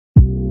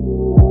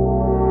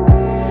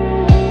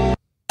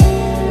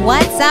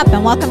What's up,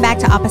 and welcome back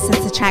to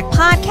Opposites Attract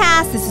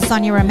Podcast. This is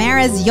Sonja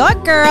Ramirez, your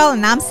girl,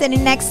 and I'm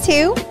sitting next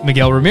to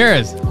Miguel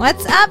Ramirez.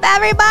 What's up,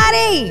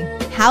 everybody?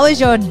 How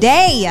is your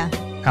day?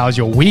 How's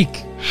your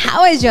week?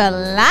 How is your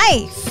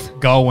life?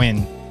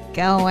 Going.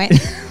 Why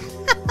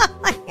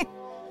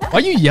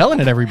are you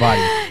yelling at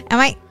everybody? Am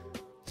I?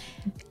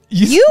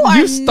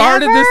 You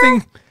started never this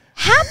thing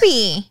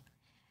happy.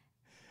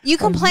 You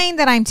complain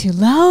that I'm too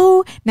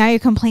low. Now you're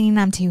complaining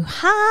I'm too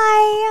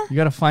high. You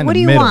got to find the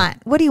middle.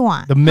 What do you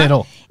want? The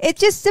middle. It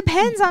just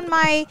depends on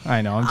my.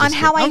 I know.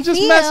 I'm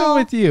just messing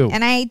with you.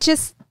 And I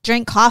just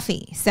drink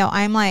coffee, so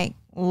I'm like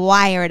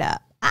wired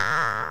up.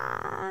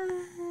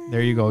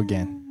 There you go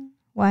again.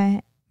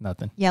 What?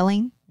 Nothing.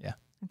 Yelling? Yeah.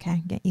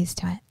 Okay, get used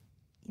to it.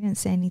 You didn't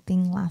say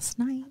anything last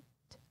night.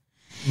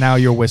 Now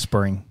you're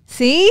whispering.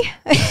 See?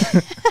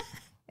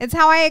 It's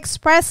how I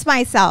express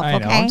myself, I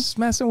know. okay? I'm just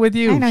messing with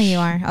you. I know you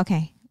are.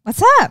 Okay.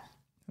 What's up?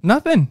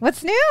 Nothing.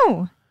 What's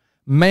new?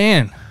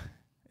 Man,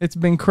 it's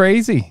been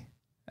crazy.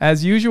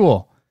 As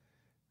usual.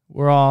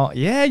 We're all,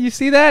 you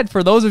see that?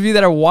 For those of you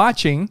that are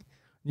watching,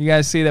 you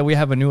guys see that we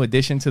have a new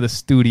addition to the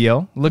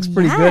studio. Looks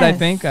pretty good, I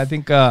think.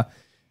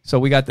 So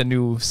we got the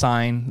new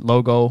sign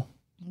logo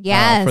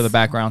for the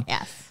background.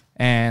 Yes.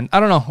 And I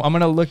don't know. I'm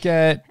going to look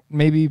at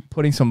maybe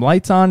putting some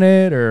lights on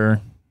it,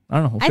 or I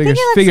don't know. I think it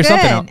looks figure good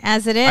something out.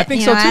 as it is. I think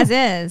you so know, too. as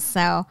is.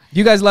 So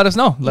you guys let us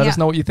know. Let us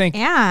know what you think.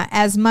 Yeah.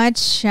 As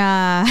much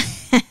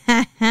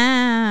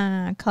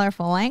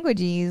colorful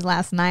language you used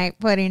last night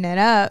putting it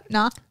up.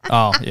 No.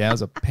 Oh, yeah. It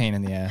was a pain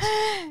in the ass.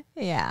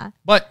 Yeah.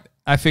 But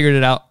I figured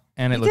it out,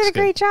 and it looks good. You did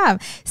a great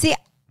job. See,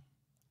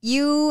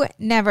 you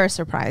never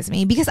surprise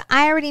me because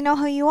I already know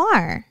who you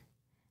are.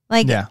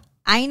 Like,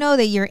 I know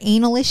that you're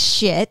anal as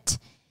shit.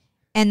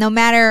 And no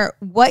matter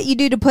what you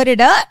do to put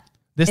it up,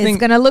 it's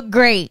going to look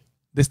great.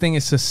 This thing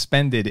is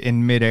suspended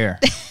in midair.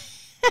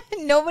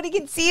 Nobody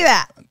can see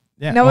that.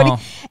 Yeah, nobody. Well,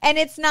 and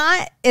it's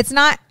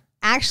not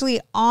actually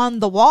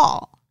on the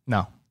wall.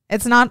 No.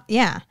 It's not.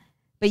 Yeah.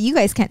 But you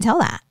guys can't tell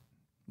that.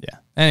 Yeah.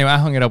 Anyway, I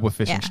hung it up with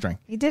fishing string.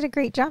 You did a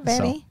great job,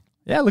 baby. So,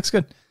 yeah, it looks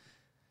good.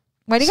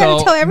 Why do you got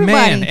to tell everybody?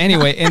 Man,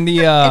 anyway, in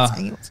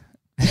the...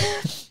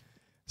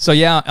 So,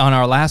 on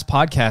our last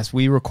podcast,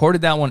 we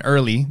recorded that one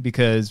early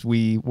because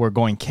we were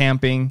going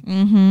camping.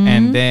 Mm-hmm.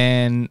 And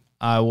then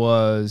I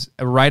was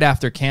right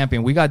after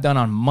camping. We got done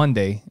on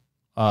Monday.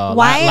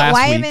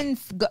 Why even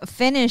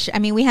finish? I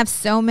mean, we have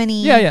so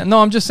many. Yeah.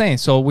 No, I'm just saying.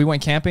 So we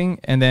went camping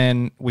and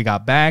then we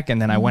got back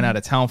and then I went out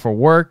of town for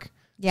work.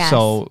 Yes.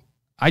 So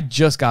I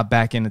just got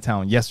back into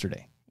town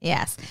yesterday.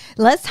 Yes.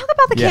 Let's talk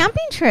about the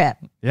camping trip.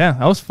 Yeah,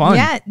 that was fun.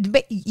 Yeah,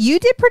 but you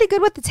did pretty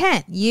good with the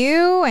tent.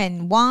 You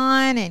and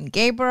Juan and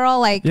Gabriel,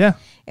 we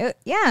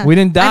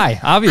didn't die.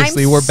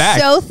 Obviously, we're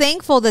back. So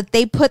thankful that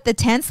they put the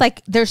tents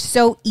they're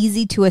so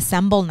easy to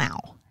assemble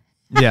now.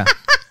 Yeah,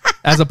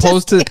 as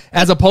opposed to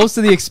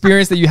the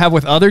experience that you have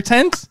with other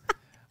tents.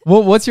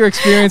 What's your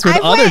experience with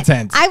other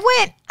tents? I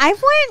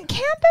went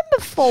camping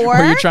before.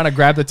 Where you're trying to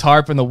grab the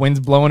tarp and the wind's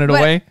blowing it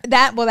away?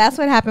 That's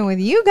what happened with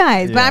you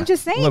guys. Yeah, but I'm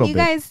just saying, you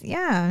guys,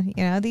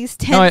 these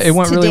tents it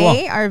went today really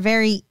well. are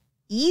very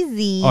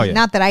easy. Oh, yeah.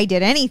 Not that I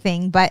did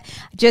anything, but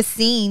just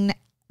seeing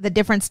the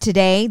difference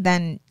today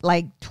than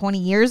like 20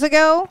 years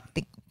ago,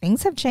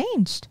 things have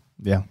changed.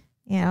 Yeah.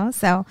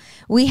 So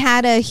we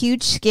had a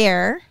huge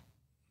scare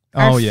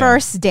our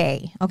first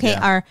day. Okay.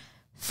 Yeah. Our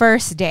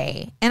first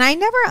day. And I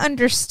never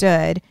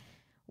understood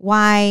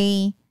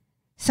why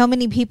so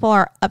many people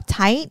are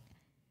uptight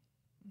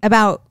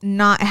about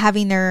not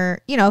having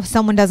their, if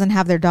someone doesn't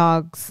have their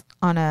dogs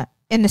in a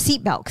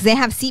seatbelt, because they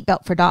have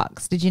seatbelt for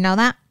dogs. Did you know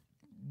that?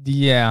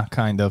 Yeah,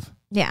 kind of.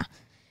 Yeah.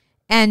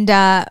 And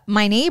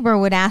my neighbor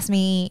would ask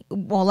me,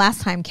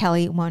 last time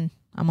Kelly, when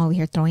I'm over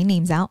here throwing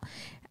names out,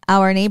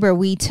 our neighbor,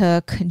 we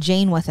took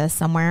Jane with us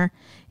somewhere,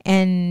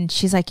 and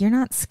she's like, "You're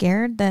not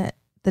scared that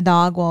the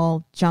dog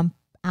will jump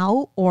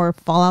out or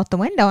fall out the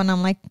window?" And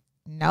I'm like,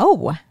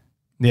 no.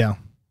 Yeah.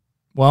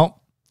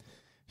 Well,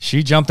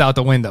 she jumped out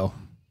the window.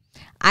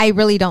 I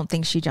really don't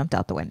think she jumped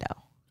out the window.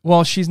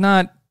 Well, she's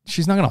not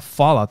going to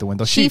fall out the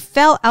window. She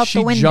fell out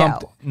the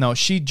window.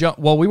 She jumped.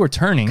 Well, we were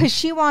turning. Because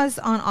she was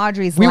on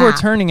Audrey's lap. We were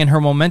turning and her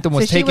momentum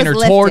was taking her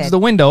towards the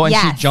window and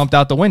she jumped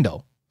out the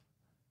window.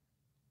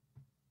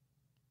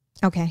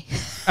 Okay.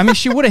 I mean,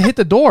 she would have hit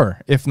the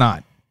door if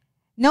not.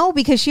 No,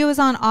 because she was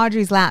on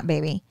Audrey's lap,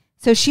 baby.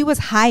 So she was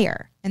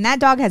higher. And that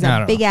dog has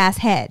a big ass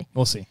head.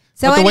 We'll see.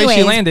 So but the anyways, way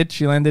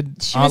she landed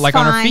like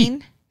fine. On her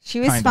feet. She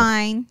was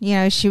fine.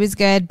 She was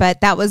good.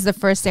 But that was the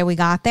first day we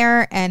got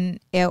there. And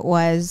it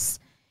was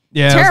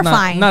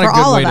terrifying not for a good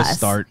all way of to us.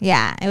 Start.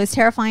 Yeah, it was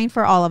terrifying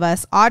for all of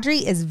us. Audrey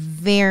is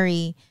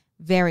very,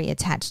 very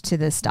attached to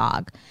this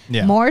dog.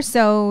 Yeah. More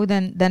so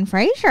than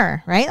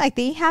Frasier, right? Like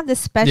they have this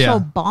special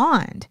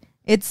bond.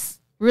 It's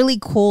really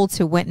cool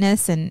to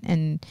witness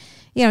and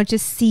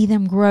just see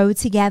them grow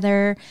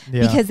together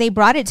because they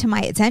brought it to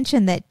my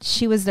attention that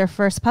she was their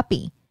first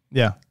puppy.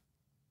 Yeah.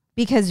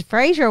 Because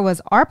Frasier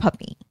was our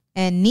puppy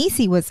and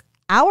Niecy was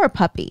our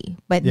puppy,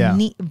 but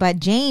but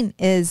Jane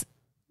is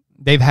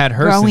they've had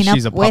her since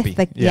she's a puppy.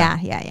 Yeah.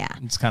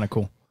 It's kind of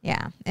cool.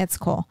 Yeah, it's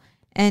cool.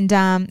 And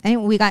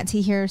we got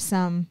to hear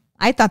some.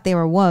 I thought they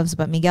were wolves,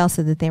 but Miguel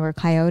said that they were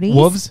coyotes.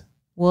 Wolves.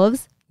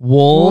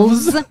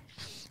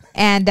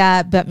 And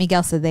but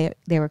Miguel said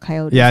they were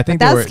coyotes. Yeah, I think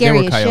that was scary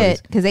they were as coyotes.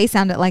 shit because they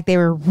sounded like they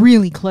were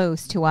really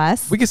close to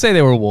us. We could say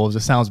they were wolves.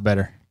 It sounds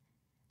better.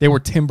 They were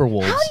timber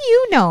wolves. How do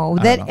you know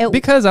that?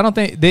 Because I don't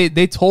think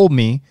they told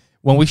me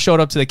when we showed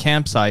up to the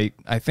campsite.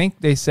 I think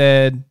they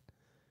said,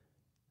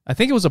 I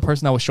think it was a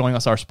person that was showing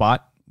us our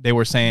spot. They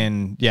were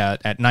saying, yeah,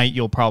 at night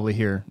you'll probably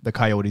hear the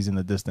coyotes in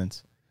the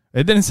distance.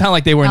 It didn't sound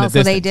like they were in the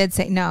distance. So they did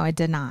say, no, it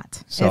did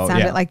not. So, it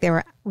sounded like they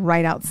were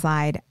right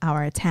outside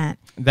our tent.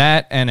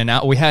 That and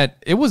we had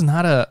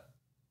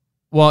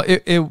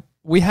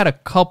a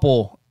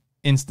couple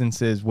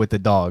instances with the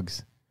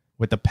dogs,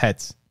 with the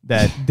pets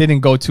that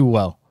didn't go too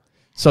well.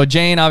 So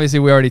Jane, obviously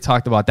we already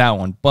talked about that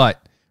one,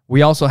 but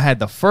we also had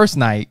the first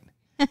night.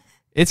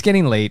 It's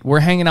getting late. We're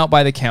hanging out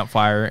by the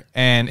campfire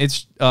and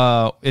it's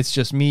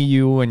just me,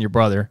 you, and your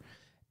brother,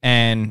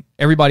 and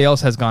everybody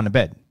else has gone to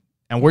bed.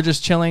 And we're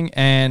just chilling,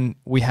 and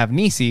we have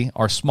Nisi,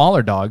 our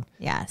smaller dog.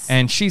 Yes.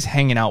 And she's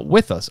hanging out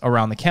with us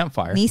around the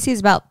campfire. Nisi's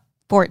about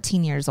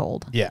 14 years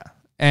old. Yeah.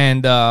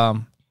 And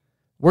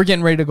we're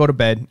getting ready to go to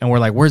bed, and we're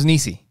like, where's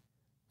Nisi?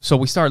 So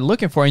we start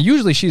looking for her, and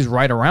usually she's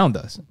right around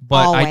us.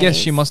 But Always. I guess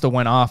she must have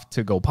went off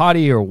to go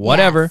potty or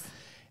whatever. Yes.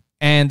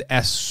 And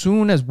as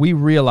soon as we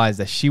realized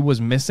that she was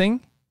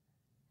missing,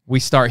 we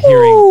start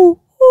hearing...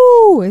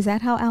 Ooh, is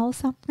that how owls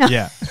sound? No.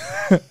 Yeah.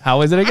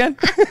 How is it again?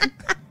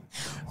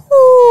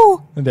 Ooh,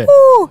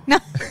 ooh. No.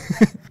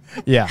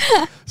 Yeah.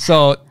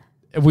 So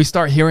we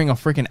start hearing a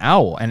freaking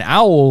owl, and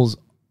owls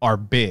are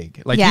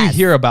big. Like you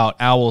hear about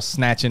owls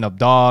snatching up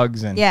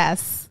dogs, and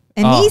yes.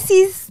 And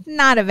Nisi's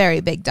not a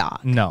very big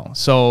dog. No.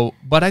 So,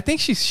 but I think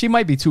she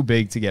might be too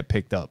big to get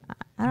picked up.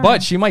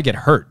 But she might get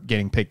hurt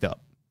getting picked up,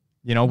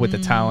 with the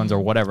talons or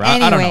whatever.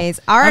 Anyways, I don't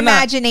know. Our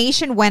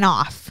imagination went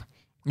off,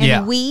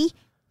 and we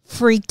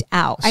freaked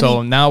out.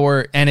 So now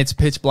it's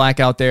pitch black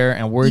out there,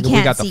 and we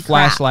got the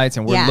flashlights,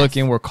 and we're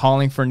looking, we're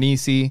calling for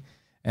Nisi,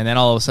 and then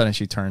all of a sudden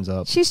she turns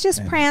up. She's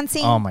just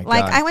prancing. Oh my God.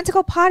 Like, I went to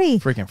go potty.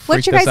 Freaking freaked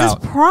What's your us guys'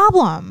 out.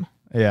 problem?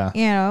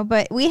 Yeah.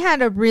 But we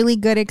had a really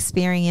good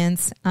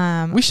experience.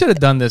 We should have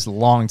done this a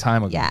long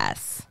time ago.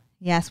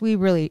 Yes, we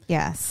really,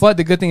 yes. But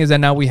the good thing is that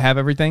now we have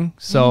everything,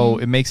 so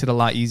it makes it a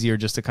lot easier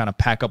just to kind of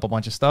pack up a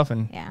bunch of stuff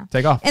and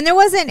take off. And it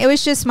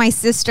was just my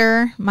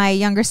sister, my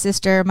younger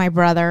sister, my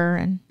brother,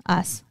 and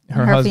us.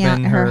 Her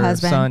husband, her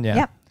husband. son, yeah.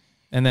 Yep.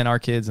 And then our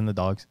kids and the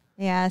dogs.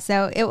 Yeah,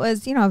 so it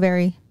was, a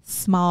very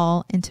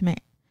small,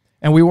 intimate.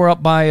 And we were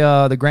up by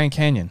the Grand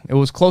Canyon. It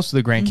was close to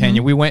the Grand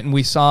Canyon. We went and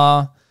we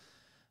saw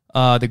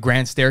the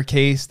Grand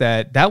Staircase.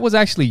 That was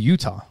actually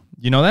Utah.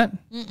 You know that?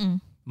 Mm-mm.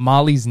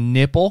 Molly's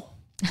Nipple.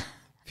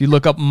 If you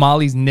look up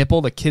Molly's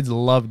Nipple, the kids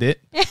loved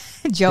it.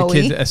 Joey.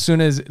 The kids, as soon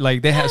as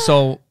they have,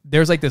 so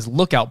there's like this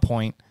lookout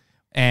point,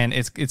 and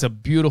it's a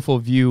beautiful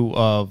view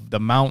of the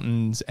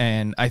mountains.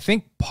 And I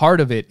think part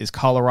of it is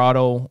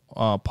Colorado,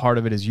 part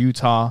of it is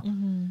Utah,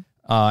 and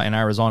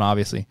Arizona,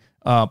 obviously.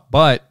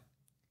 But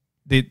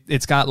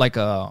it's got like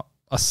a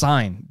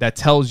sign that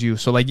tells you.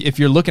 So like if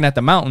you're looking at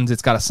the mountains,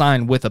 it's got a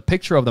sign with a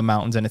picture of the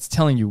mountains, and it's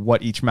telling you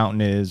what each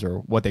mountain is or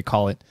what they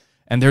call it.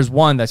 And there's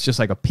one that's just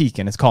like a peak,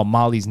 and it's called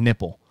Molly's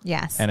Nipple.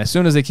 Yes. And as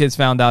soon as the kids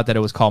found out that it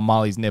was called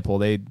Molly's Nipple,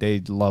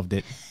 they loved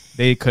it.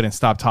 They couldn't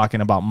stop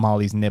talking about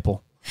Molly's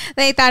Nipple.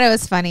 They thought it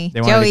was funny.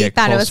 Joey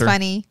thought it was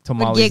funny.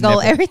 Would giggle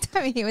nipple every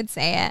time he would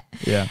say it.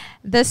 Yeah.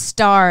 The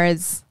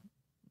stars.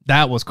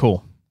 That was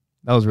cool.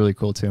 That was really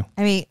cool too.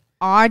 I mean,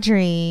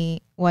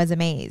 Audrey was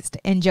amazed.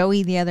 And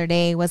Joey the other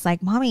day was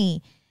like,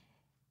 Mommy,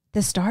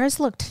 the stars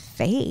looked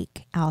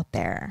fake out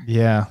there.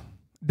 Yeah.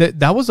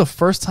 That was the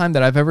first time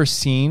that I've ever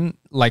seen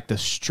like the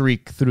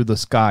streak through the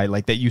sky,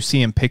 like that you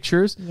see in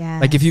pictures. Yes.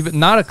 Like if you've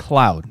not a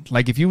cloud,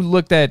 like if you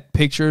looked at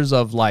pictures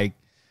of like,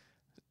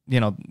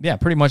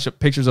 pretty much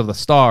pictures of the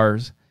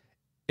stars,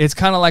 it's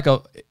kind of like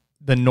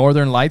the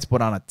Northern Lights,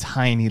 but on a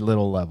tiny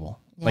little level.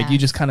 Yeah. Like you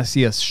just kind of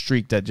see a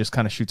streak that just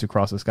kind of shoots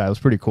across the sky. It was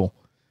pretty cool.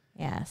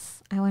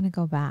 Yes. I want to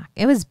go back.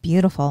 It was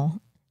beautiful.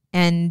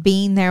 And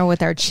being there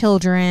with our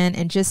children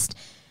and just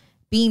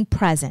being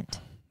present.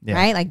 Yeah.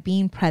 Right? Like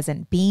being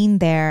present, being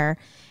there.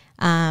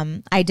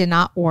 I did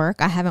not work.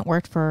 I haven't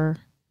worked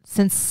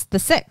since the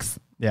 6th.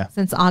 Yeah.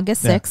 Since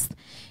August 6th. Yeah.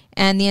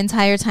 And the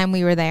entire time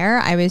we were there,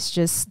 I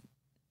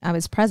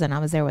was present. I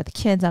was there with the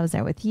kids. I was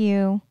there with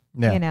you.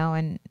 Yeah.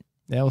 And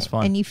yeah, it was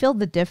fun. And you feel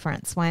the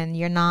difference when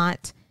you're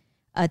not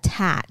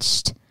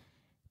attached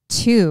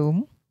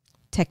to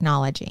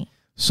technology.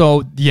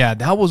 So yeah,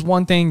 that was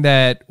one thing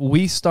that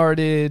we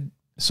started.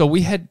 So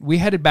we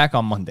headed back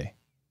on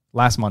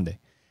last Monday.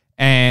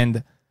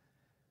 And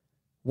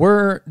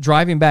we're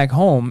driving back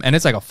home, and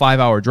it's like a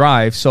 5-hour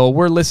drive. So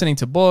we're listening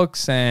to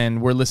books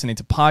and we're listening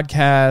to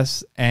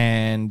podcasts.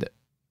 And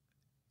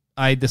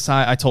I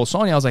told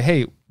Sonia, I was like,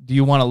 hey, do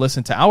you want to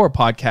listen to our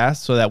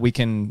podcast so that we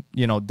can,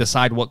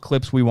 decide what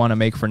clips we want to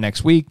make for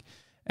next week?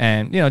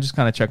 And, just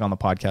kind of check on the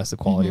podcast, the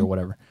quality or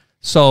whatever.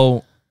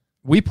 So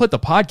we put the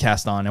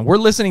podcast on, and we're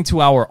listening to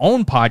our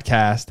own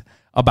podcast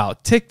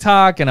about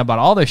TikTok and about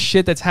all the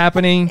shit that's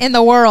happening in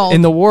the world.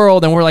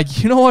 And we're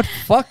like, you know what?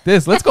 Fuck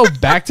this. Let's go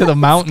back to the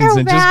mountains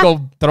and just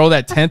go throw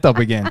that tent up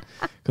again.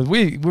 Because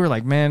we were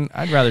like, man,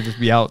 I'd rather just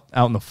be out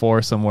in the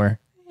forest somewhere.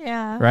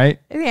 Yeah. Right?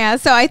 Yeah.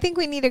 So I think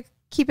we need to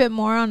keep it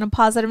more on a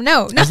positive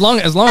note. As long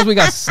as we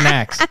got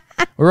snacks.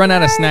 We run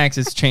out of snacks,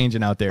 it's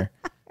changing out there.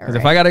 Because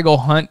if I got to go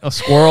hunt a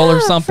squirrel or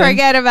something.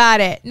 Forget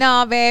about it.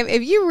 No, babe.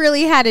 If you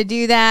really had to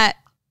do that,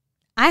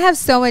 I have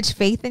so much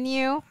faith in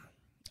you.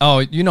 Oh,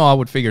 I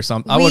would figure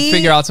I would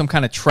figure out some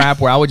kind of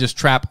trap where I would just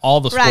trap all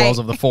the squirrels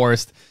of the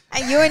forest.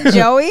 And you and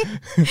Joey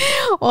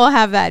will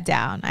have that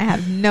down. I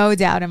have no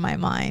doubt in my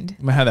mind.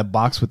 You might have that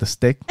box with the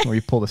stick where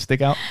you pull the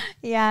stick out.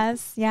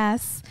 Yes,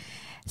 yes.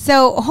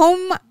 So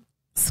home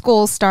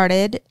school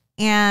started,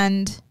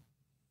 and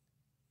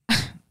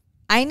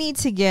we need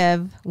to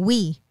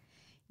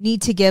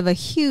give a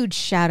huge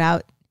shout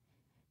out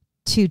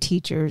to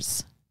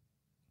teachers.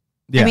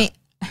 Yeah. I mean,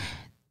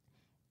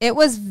 it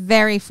was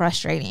very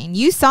frustrating.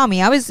 You saw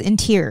me. I was in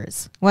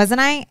tears, wasn't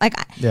I?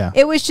 Yeah.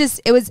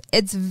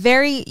 It's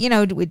very,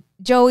 with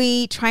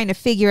Joey trying to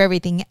figure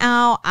everything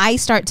out. I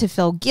start to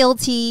feel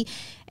guilty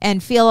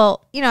and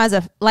feel, as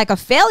a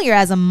failure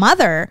as a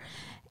mother.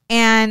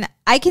 And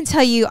I can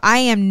tell you, I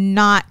am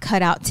not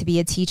cut out to be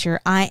a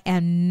teacher. I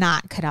am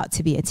not cut out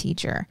to be a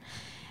teacher.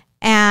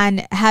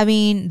 And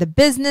having the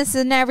business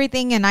and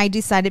everything, and I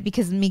decided,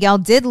 because Miguel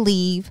did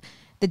leave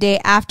the day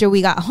after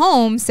we got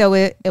home, so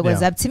it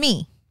was up to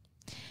me.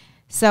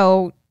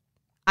 So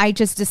I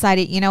just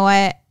decided, you know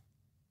what?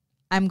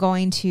 I'm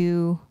going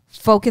to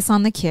focus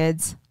on the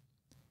kids,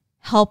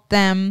 help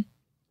them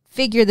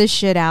figure this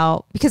shit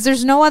out, because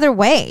there's no other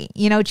way.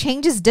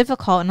 Change is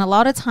difficult. And a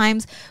lot of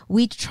times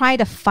we try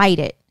to fight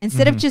it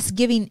instead of just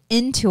giving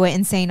into it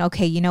and saying,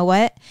 okay, you know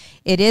what?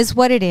 It is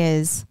what it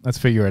is. Let's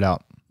figure it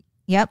out.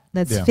 Yep.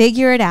 Let's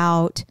figure it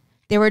out.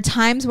 There were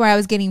times where I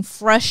was getting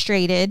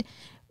frustrated,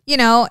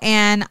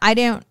 and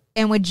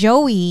and with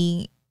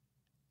Joey,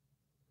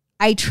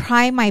 I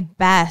try my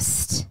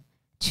best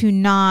to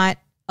not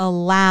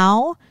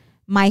allow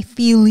my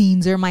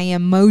feelings or my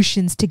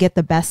emotions to get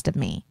the best of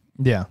me.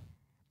 Yeah.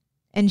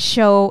 And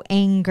show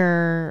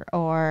anger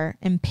or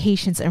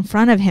impatience in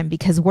front of him,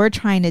 because we're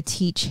trying to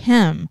teach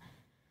him,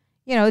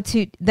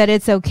 that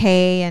it's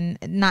okay and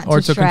not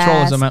to stress. Or to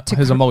control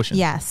his emotions.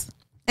 Yes.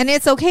 And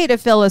it's okay to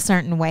feel a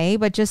certain way,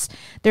 but just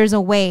there's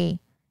a way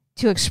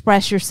to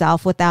express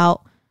yourself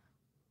without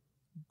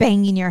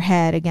banging your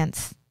head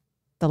against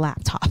the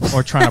laptop.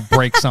 Or trying to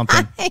break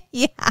something.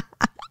 Yeah.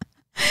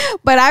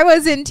 But I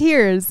was in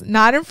tears,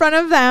 not in front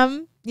of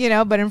them,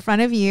 but in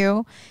front of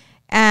you.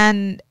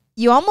 And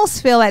you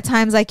almost feel at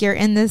times like you're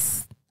in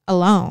this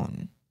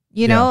alone,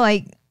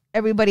 like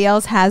everybody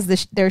else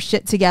has their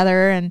shit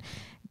together and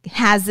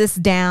has this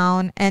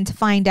down. And to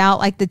find out,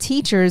 like, the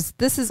teachers,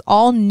 this is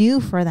all new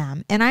for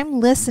them. And I'm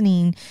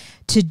listening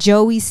to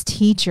Joey's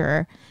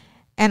teacher,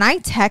 and I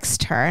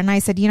text her and I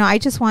said, I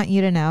just want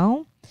you to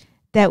know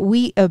that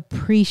we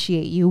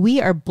appreciate you.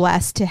 We are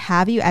blessed to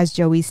have you as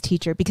Joey's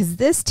teacher, because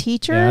this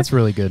teacher, that's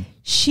really good.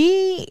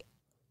 She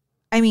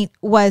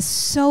was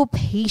so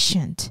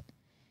patient,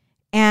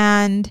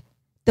 and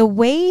the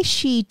way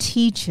she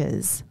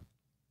teaches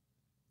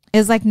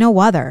is like no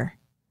other.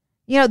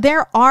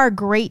 There are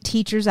great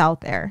teachers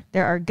out there.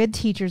 There are good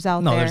teachers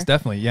out there. No, there's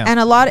definitely, yeah.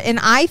 And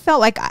I felt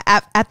like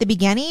at the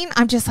beginning,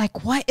 I'm just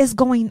like, what is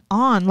going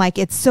on? Like,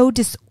 it's so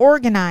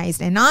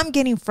disorganized, and I'm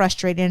getting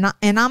frustrated,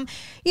 and I'm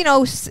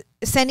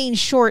sending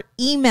short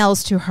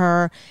emails to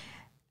her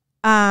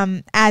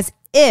as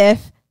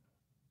if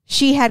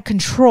she had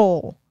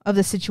control of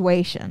the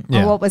situation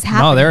or what was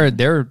happening. No,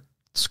 they're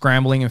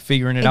scrambling and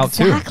figuring it out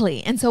too.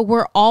 Exactly. And so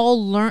we're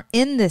all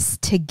in this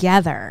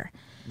together.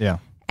 Yeah.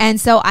 And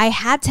so I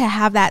had to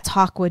have that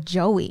talk with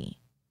Joey,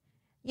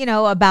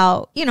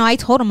 about, I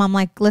told him, I'm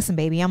like, listen,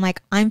 baby,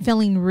 I'm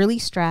feeling really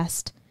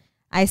stressed.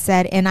 I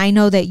said, and I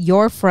know that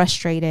you're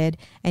frustrated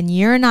and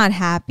you're not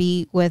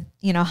happy with,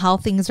 how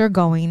things are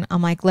going.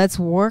 I'm like, let's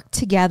work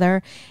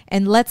together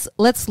and let's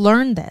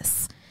learn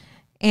this.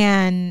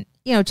 And,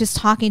 just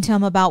talking to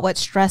him about what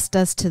stress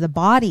does to the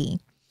body.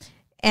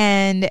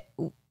 And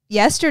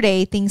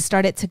yesterday things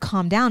started to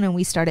calm down and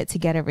we started to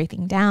get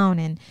everything down.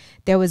 And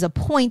there was a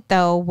point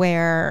though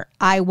where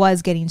I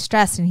was getting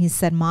stressed, and he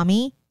said,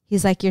 Mommy,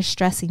 he's like, you're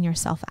stressing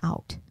yourself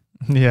out.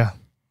 Yeah.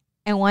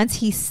 And once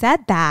he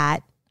said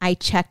that, I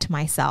checked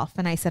myself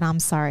and I said, I'm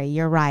sorry,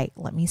 you're right.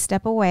 Let me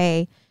step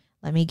away.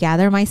 Let me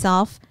gather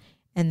myself,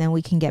 and then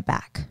we can get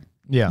back,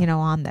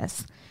 on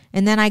this.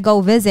 And then I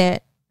go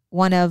visit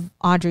one of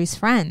Audrey's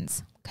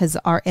friends, because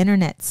our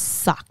internet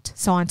sucked.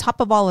 So on top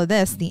of all of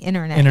this, the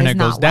internet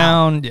goes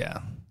down.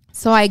 Yeah.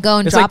 So I go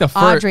and it's drop like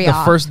Audrey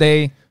off.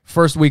 The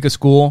first week of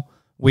school,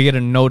 we get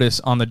a notice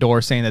on the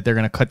door saying that they're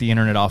going to cut the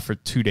internet off for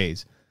 2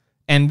 days.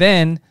 And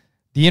then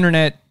the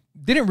internet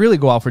didn't really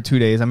go out for 2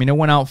 days. I mean, it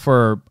went out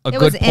for a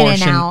good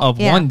portion of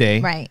 1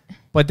 day. Right.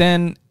 But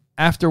then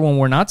after, when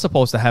we're not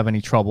supposed to have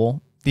any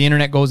trouble, the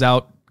internet goes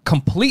out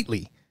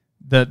completely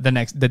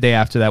the day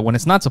after that when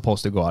it's not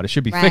supposed to go out. It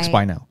should be fixed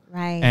by now.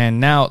 Right. And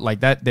now,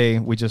 like that day,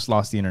 we just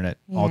lost the internet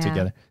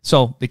altogether.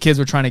 So the kids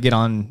were trying to get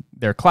on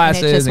their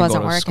classes and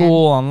go to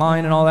school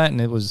online and all that. And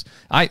it was,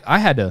 I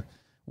had to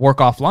work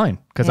offline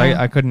because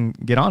I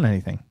couldn't get on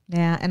anything.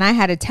 Yeah. And I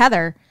had a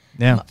tether.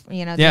 Yeah.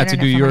 You know, to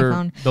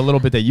do the little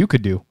bit that you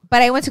could do.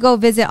 But I went to go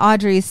visit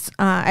Audrey's.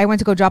 I went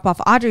to go drop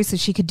off Audrey so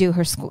she could do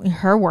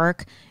her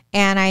work.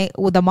 And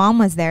the mom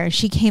was there and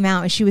she came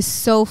out and she was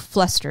so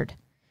flustered.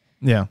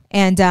 Yeah.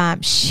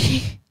 And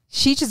she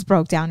just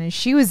broke down and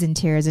she was in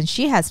tears and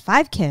she has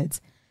 5 kids,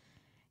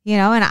 you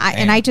know, and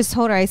I just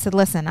told her, I said,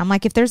 listen, I'm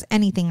like, if there's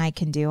anything I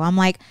can do, I'm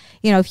like,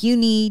 you know, if you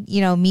need,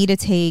 you know, me to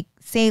take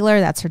Sailor,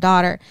 that's her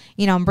daughter,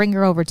 you know, and bring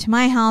her over to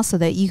my house so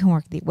that you can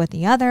work with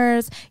the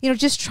others, you know,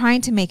 just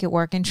trying to make it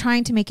work and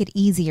trying to make it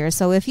easier.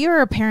 So if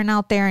you're a parent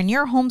out there and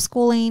you're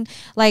homeschooling,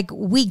 like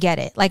we get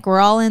it, like we're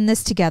all in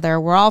this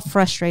together. We're all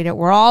frustrated.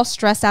 We're all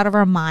stressed out of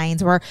our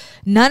minds.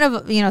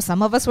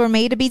 Some of us were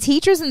made to be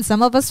teachers and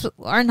some of us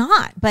are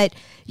not, but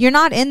you're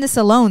not in this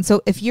alone.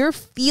 So if you're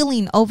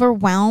feeling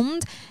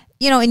overwhelmed,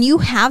 you know, and you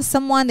have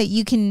someone that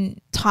you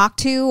can talk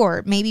to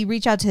or maybe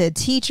reach out to a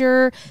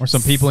teacher. Or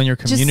some people in your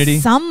community.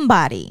 Just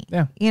somebody.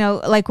 Yeah. You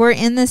know, like we're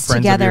in this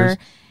together.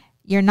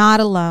 You're not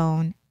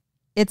alone.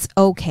 It's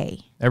okay.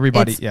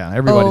 Everybody's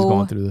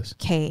going through this.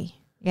 Okay.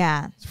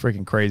 Yeah. It's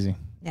freaking crazy.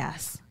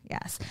 Yes.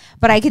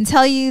 But I can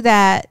tell you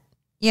that,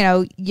 you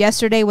know,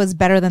 yesterday was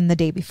better than the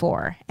day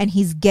before. And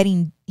he's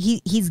getting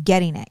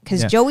it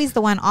because Joey's the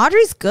one.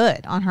 Audrey's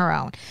good on her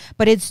own,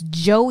 but it's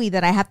Joey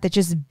that I have to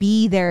just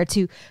be there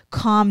to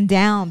calm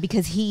down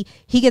because he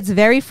gets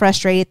very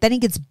frustrated. Then he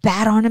gets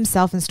bad on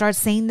himself and starts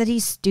saying that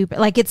he's stupid.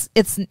 Like it's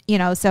you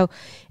know. So,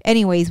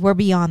 anyways, we're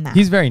beyond that.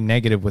 He's very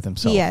negative with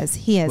himself.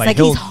 He is. Like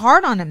he's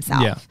hard on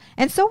himself. Yeah.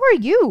 And so are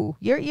you.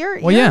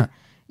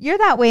 You're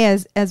that way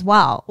as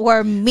well.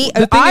 Or me,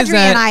 Audrey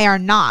and I are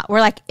not. We're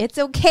like, it's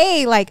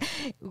okay. Like,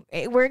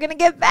 we're going to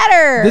get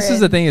better. This is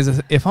the thing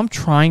is if I'm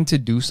trying to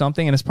do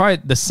something, and it's probably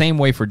the same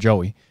way for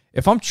Joey.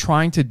 If I'm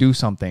trying to do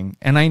something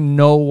and I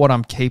know what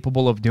I'm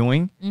capable of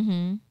doing,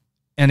 and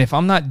if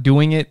I'm not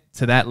doing it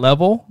to that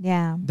level,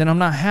 then I'm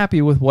not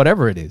happy with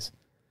whatever it is,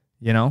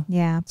 you know?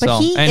 Yeah. But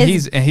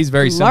he's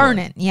very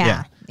learning.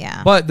 Similar.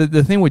 Yeah. But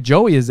the thing with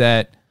Joey is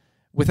that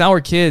with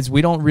our kids,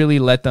 we don't really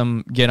let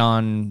them get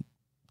on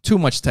too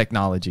much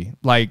technology.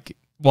 Like,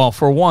 well,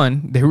 for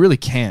one, they really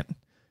can't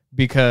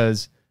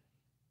because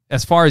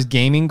as far as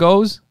gaming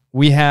goes,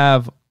 we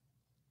have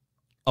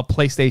a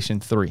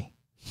PlayStation 3.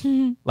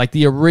 Like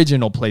the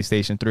original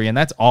PlayStation 3, and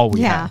that's all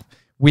we have.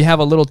 We have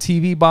a little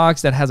TV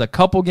box that has a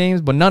couple games,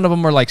 but none of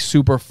them are like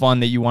super fun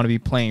that you want to be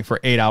playing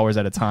for 8 hours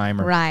at a time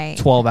or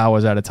 12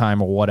 hours at a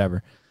time or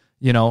whatever.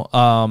 You know,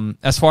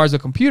 as far as the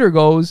computer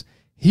goes,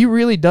 he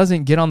really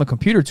doesn't get on the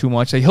computer too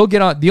much. Like he'll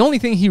get on. The only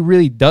thing he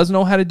really does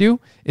know how to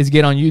do is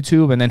get on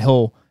YouTube, and then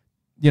he'll,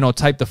 you know,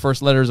 type the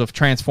first letters of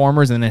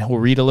Transformers, and then he'll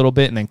read a little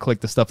bit, and then click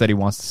the stuff that he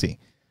wants to see.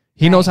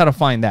 He knows how to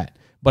find that.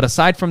 But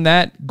aside from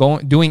that,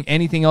 doing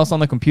anything else on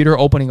the computer,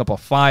 opening up a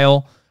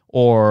file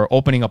or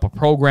opening up a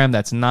program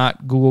that's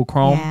not Google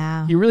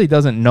Chrome, he really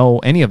doesn't know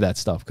any of that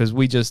stuff because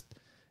we just,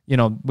 you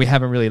know, we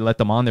haven't really let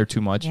them on there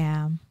too much.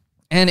 Yeah.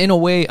 And in a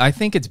way, I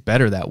think it's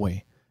better that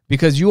way.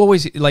 Because you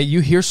always, like,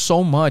 you hear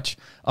so much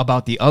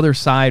about the other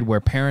side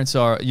where parents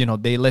are, you know,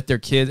 they let their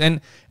kids,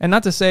 and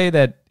not to say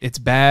that it's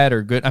bad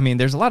or good. I mean,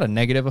 there's a lot of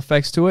negative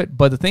effects to it.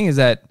 But the thing is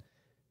that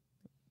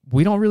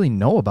we don't really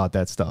know about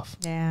that stuff.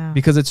 Yeah.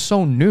 Because it's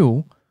so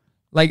new.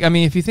 Like, I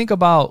mean, if you think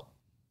about,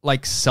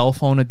 like, cell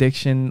phone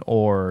addiction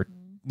or,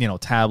 you know,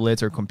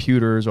 tablets or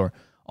computers or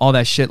all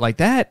that shit, like,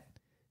 that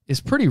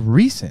is pretty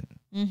recent.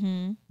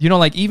 Mm-hmm. You know,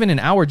 like, even in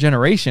our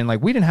generation,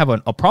 like, we didn't have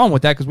a problem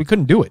with that because we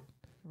couldn't do it.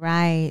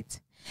 Right.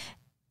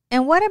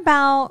 And what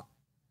about,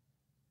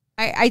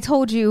 I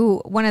told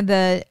you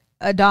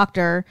a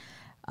doctor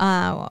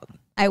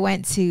I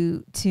went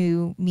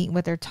to meet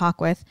with or talk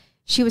with,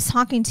 she was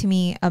talking to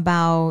me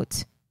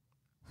about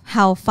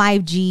how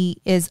 5G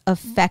is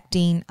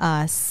affecting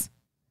us.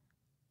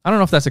 I don't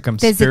know if that's a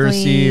conspiracy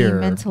physically, or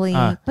mentally,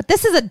 but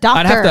this is a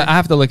doctor. I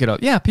have to look it up.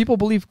 Yeah, people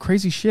believe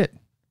crazy shit.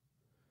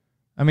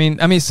 I mean,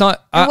 so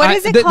what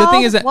is it called? The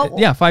thing is that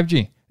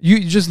 5G. You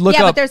just look up.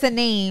 Yeah, but there's a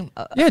name.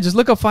 Yeah, just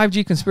look up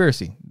 5G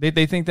conspiracy.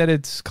 They think that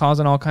it's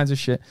causing all kinds of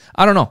shit.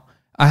 I don't know.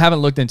 I haven't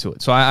looked into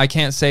it, so I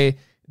can't say.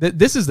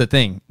 This is the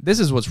thing. This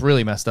is what's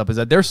really messed up is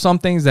that there's some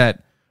things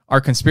that are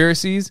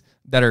conspiracies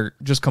that are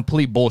just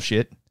complete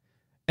bullshit,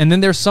 and then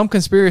there's some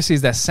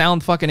conspiracies that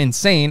sound fucking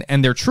insane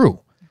and they're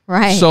true.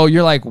 Right. So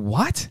you're like,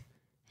 what?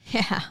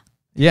 Yeah.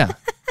 Yeah.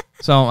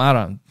 So I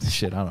don't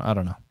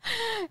know.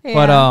 Yeah.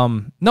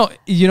 But no,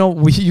 you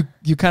know,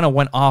 you kind of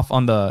went off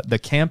on the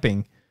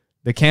camping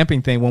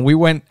thing. When we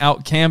went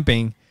out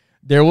camping,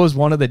 there was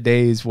one of the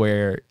days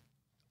where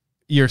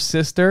your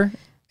sister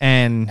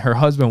and her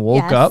husband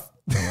woke up.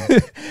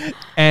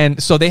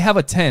 And so they have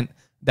a tent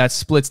that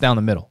splits down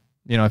the middle.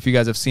 You know, if you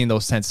guys have seen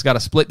those tents, it's got a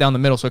split down the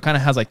middle. So it kind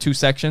of has like two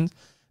sections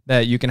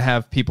that you can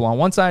have people on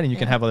one side and you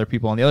can have other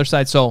people on the other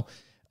side. So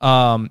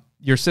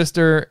your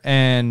sister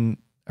and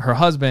her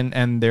husband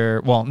and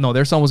their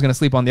son was going to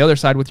sleep on the other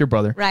side with your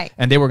brother. Right.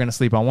 And they were going to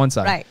sleep on one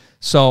side. Right.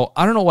 So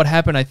I don't know what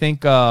happened. I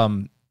think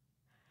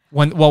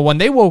when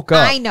they woke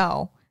up. I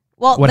know.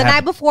 Well, the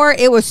night before,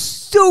 it was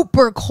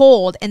super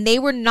cold, and they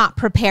were not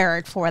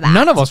prepared for that.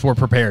 None of us were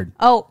prepared.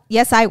 Oh,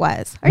 yes, I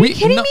was. Are you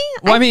kidding me?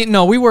 Well, I mean,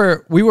 no, we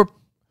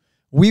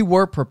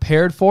were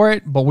prepared for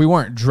it, but we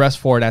weren't dressed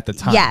for it at the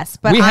time. Yes,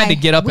 but we had to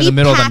get up in the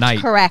middle of the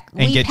night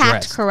and get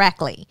dressed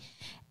correctly.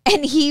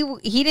 And he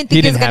didn't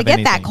think he was going to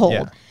get that cold.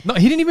 Yeah. No,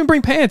 he didn't even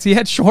bring pants. He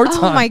had shorts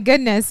on. Oh, my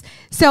goodness.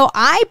 So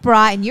I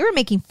brought, and you were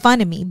making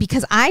fun of me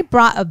because I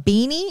brought a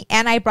beanie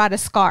and I brought a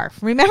scarf.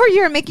 Remember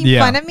you were making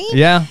fun of me?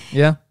 Yeah,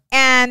 yeah.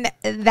 And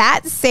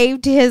that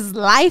saved his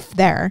life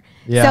there.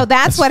 Yeah, so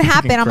that's what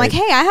happened. I'm great.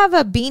 like, hey, I have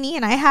a beanie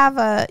and I have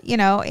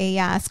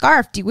a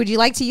scarf. Would you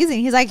like to use it?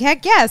 And he's like,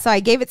 heck yeah. So I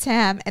gave it to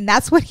him, and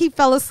that's what he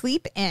fell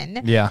asleep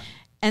in. Yeah.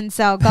 And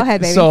so go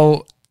ahead, baby.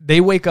 So they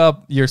wake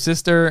up, your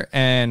sister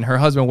and her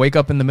husband wake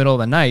up in the middle of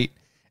the night,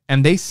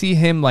 and they see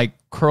him like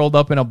curled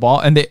up in a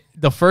ball. And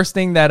the first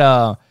thing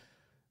that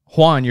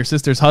Juan, your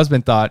sister's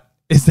husband, thought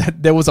is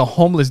that there was a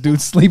homeless dude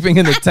sleeping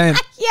in the tent.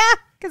 Yeah.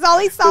 Because all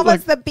he saw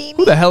was the beanie.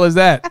 Who the hell is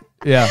that?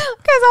 Yeah.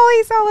 Because all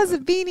he saw was a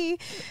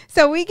beanie.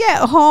 So we get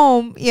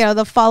home,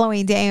 the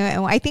following day,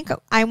 and I think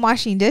I'm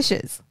washing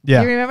dishes.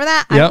 Yeah. You remember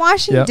that? Yep. I'm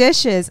washing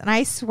dishes, and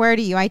I swear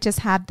to you, I just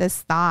had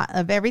this thought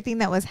of everything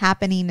that was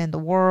happening in the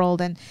world.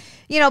 And,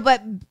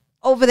 but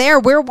over there,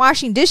 we're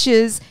washing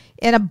dishes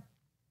in a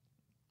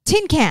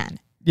tin can.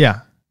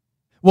 Yeah.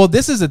 Well,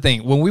 this is the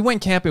thing. When we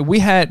went camping, we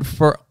had,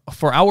 for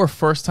our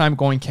first time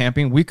going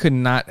camping, we could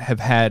not have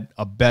had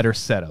a better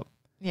setup.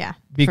 Yeah,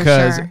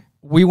 because for sure.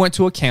 We went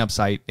to a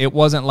campsite. It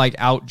wasn't like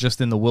out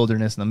just in the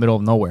wilderness in the middle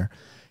of nowhere.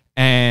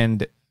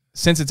 And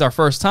since it's our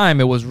first time,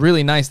 it was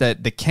really nice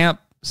that the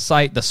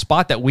campsite, the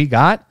spot that we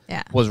got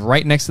was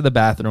right next to the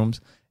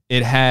bathrooms.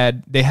 They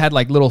had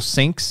like little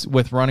sinks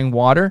with running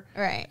water.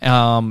 Right.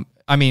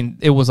 I mean,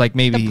 it was like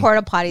maybe the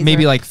porta potties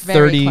maybe like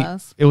 30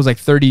 close. It was like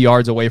 30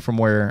 yards away from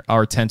where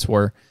our tents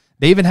were.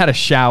 They even had a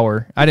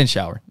shower. I didn't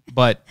shower,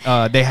 but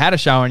they had a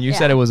shower, and you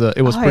said it was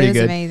pretty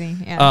good. Amazing.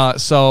 Yeah.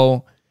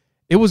 So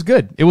it was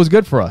good. It was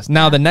good for us.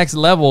 Now, the next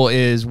level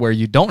is where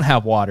you don't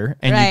have water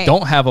and you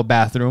don't have a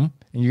bathroom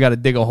and you got to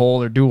dig a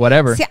hole or do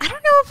whatever. See, I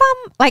don't know if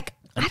I'm like...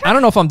 I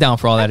don't know if I'm down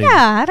for all that either.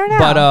 Yeah, I don't know.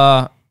 But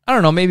I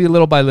don't know. Maybe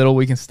little by little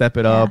we can step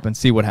it up and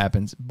see what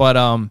happens. But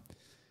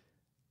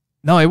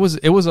no, it was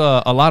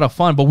a lot of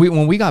fun. But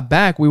when we got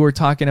back, we were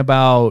talking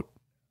about...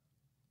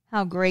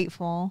 How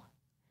grateful.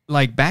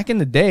 Like back in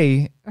the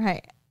day...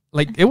 Right.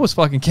 Like it was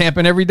fucking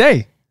camping every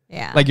day.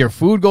 Yeah. Like your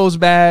food goes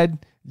bad.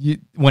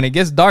 When it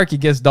gets dark, it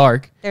gets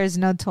dark. There's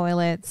no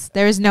toilets.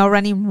 There's no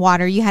running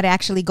water. You had to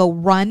actually go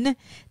run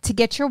to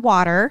get your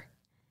water.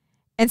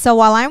 And so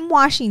while I'm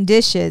washing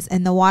dishes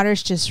and the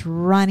water's just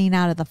running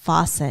out of the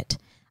faucet,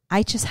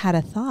 I just had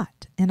a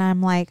thought. And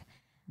I'm like,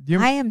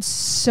 I am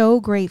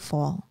so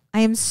grateful. I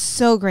am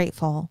so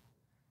grateful.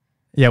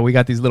 Yeah, we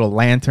got these little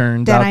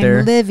lanterns that out there.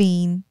 I'm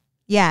living,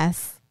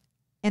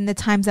 in the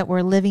times that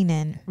we're living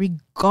in,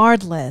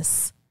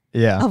 regardless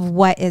of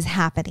what is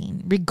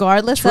happening,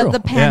 regardless of the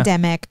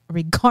pandemic,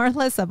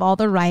 regardless of all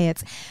the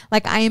riots.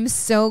 Like, I am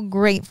so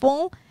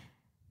grateful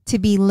to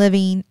be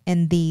living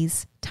in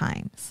these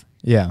times.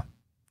 Yeah.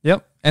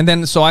 Yep. And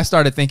then, so I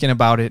started thinking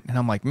about it, and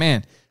I'm like,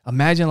 man,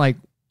 imagine like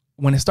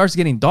when it starts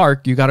getting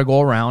dark, you got to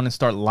go around and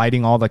start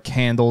lighting all the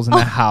candles in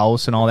the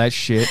house and all that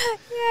shit.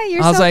 Yeah,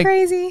 you're so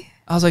crazy.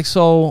 I was like,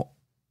 so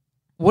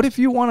what if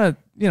you want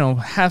to,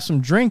 have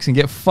some drinks and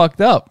get fucked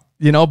up?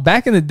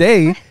 Back in the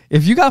day,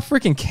 if you got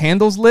freaking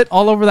candles lit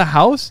all over the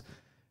house,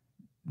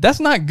 that's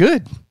not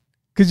good.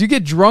 Because you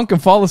get drunk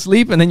and fall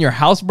asleep and then your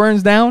house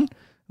burns down.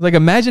 Like,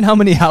 imagine how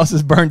many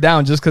houses burned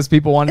down just because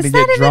people wanted to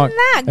get drunk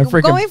and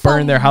freaking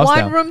burn their house down.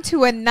 Going from one room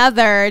to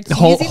another,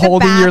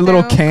 holding your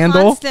little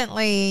candle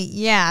constantly.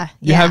 Yeah.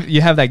 You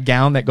have that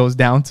gown that goes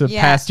down to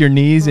past your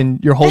knees,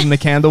 and you're holding the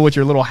candle with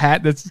your little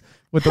hat that's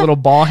with the little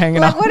ball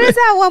hanging out. What is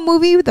that one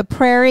movie with the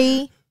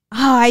prairie?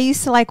 Oh, I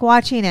used to like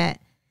watching it.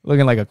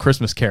 Looking like a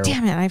Christmas Carol.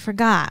 Damn it, I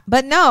forgot.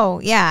 But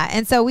no,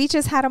 and so we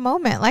just had a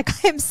moment. Like,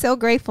 I'm so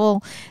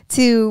grateful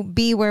to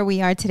be where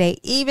we are today,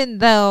 even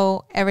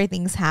though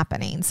everything's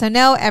happening. So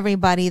know,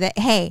 everybody, that,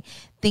 hey,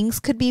 things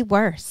could be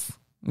worse.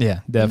 Yeah,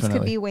 definitely. Things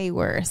could be way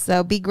worse.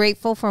 So be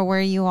grateful for where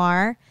you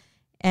are,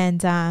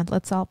 and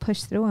let's all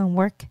push through and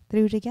work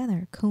through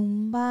together.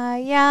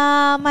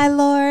 Kumbaya, my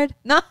Lord.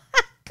 No.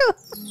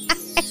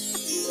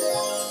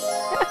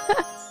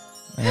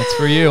 That's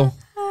for you.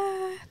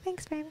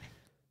 Thanks, baby.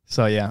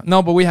 So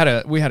no, but we had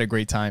a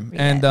great time.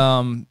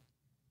 And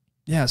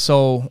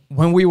so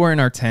when we were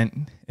in our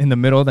tent in the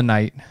middle of the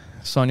night,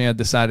 Sonja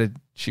decided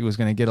she was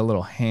gonna get a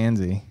little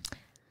handsy.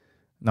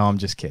 No, I'm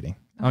just kidding.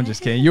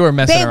 You were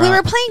messing around. We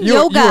were playing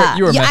yoga.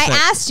 You were messing. I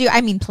asked you.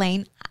 I mean,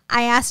 playing.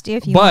 I asked you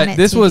if you wanted to. But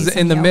this was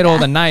in the yoga. middle of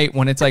the night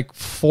when it's like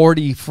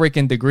 40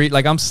 freaking degrees.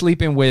 Like, I'm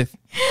sleeping with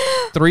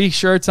 3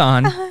 shirts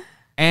on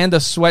and a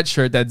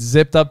sweatshirt that's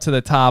zipped up to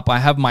the top. I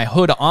have my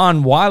hood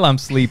on while I'm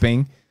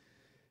sleeping.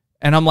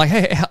 And I'm like,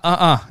 hey,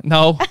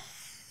 no.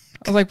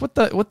 I was like,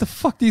 what the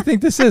fuck do you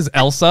think this is,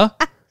 Elsa?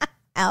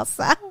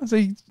 Elsa. I was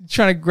like,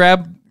 trying to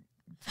grab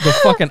the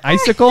fucking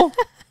icicle?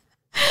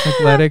 Like,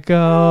 let it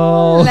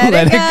go. Let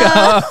it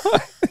go.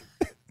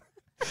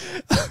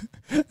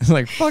 It's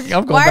like, fuck,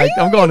 I'm going back.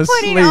 I'm going to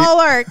sleep. Putting all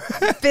our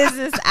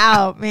business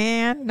out,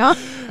 man. No,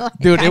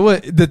 dude.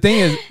 The thing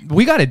is,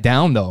 we got it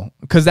down though,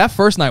 because that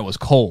first night was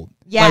cold.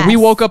 Yeah, like we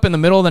woke up in the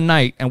middle of the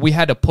night and we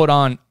had to put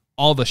on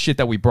all the shit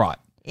that we brought.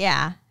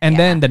 Yeah, and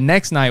then the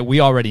next night we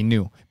already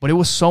knew, but it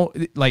was so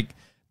like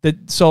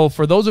So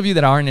for those of you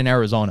that aren't in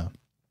Arizona,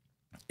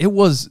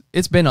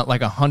 it's been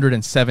like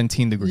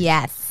 117 degrees.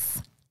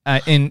 Yes.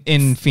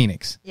 In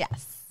Phoenix.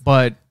 Yes.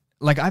 But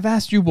like I've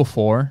asked you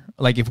before,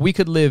 like if we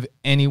could live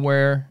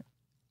anywhere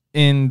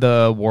in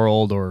the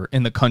world or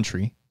in the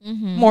country,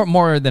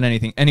 more than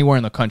anything, anywhere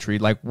in the country,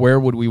 like where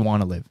would we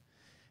want to live?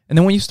 And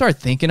then when you start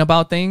thinking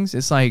about things,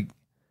 it's like,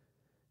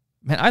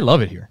 man, I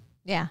love it here.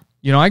 Yeah.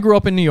 You know, I grew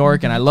up in New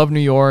York and I love New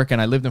York and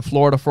I lived in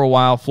Florida for a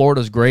while.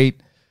 Florida's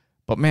great.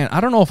 But man,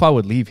 I don't know if I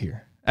would leave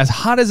here. As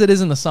hot as it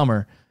is in the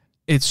summer,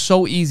 it's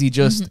so easy.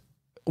 Just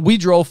we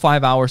drove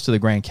 5 hours to the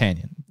Grand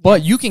Canyon,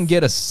 but you can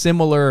get a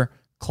similar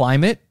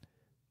climate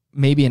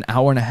maybe an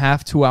hour and a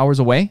half, 2 hours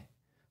away.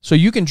 So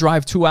you can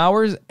drive 2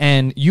 hours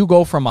and you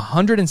go from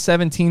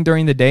 117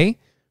 during the day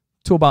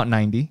to about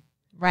 90.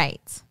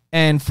 Right.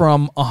 And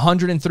from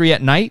 103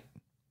 at night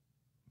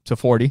to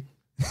 40.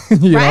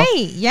 Right. know?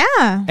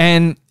 Yeah.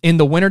 And in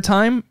the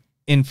wintertime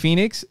in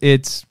Phoenix,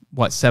 it's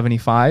what,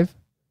 75?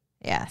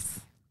 Yes.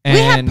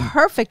 And, we have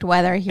perfect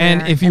weather here.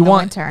 And if you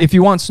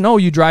want snow,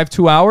 you drive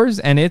 2 hours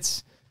and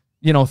it's,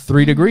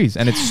 3 degrees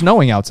and it's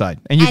snowing outside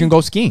and you can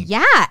go skiing.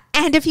 Yeah.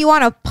 And if you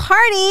want to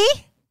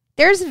party,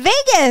 there's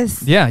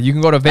Vegas. Yeah. You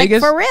can go to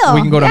Vegas. Like for real.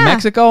 We can go to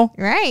Mexico.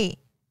 Right.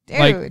 Dude.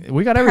 Like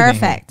we got everything.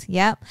 Perfect.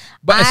 Yep.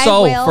 But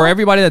for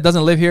everybody that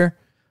doesn't live here,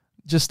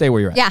 just stay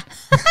where you're at. Yeah.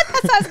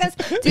 That's what I was going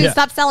to say. Dude,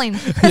 stop selling.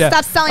 Yeah.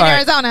 Stop selling Right.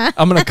 Arizona.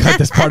 I'm going to cut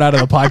this part out of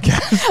the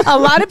podcast. A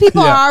lot of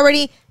people are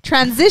already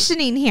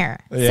transitioning here.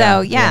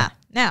 Yeah. So,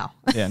 no.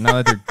 Yeah,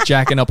 now that they're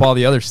jacking up all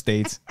the other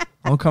states,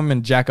 I'll come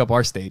and jack up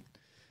our state.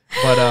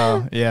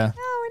 But yeah.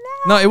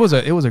 No, it was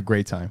a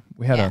great time.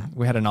 We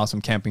had an awesome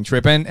camping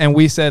trip, and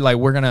we said like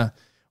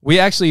we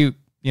actually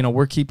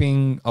we're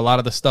keeping a lot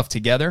of the stuff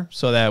together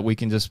so that we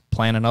can just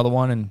plan another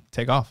one and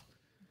take off.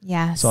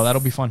 Yes. So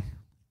that'll be fun.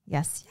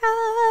 Yes.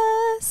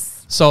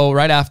 So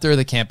right after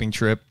the camping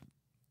trip,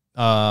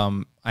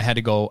 I had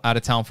to go out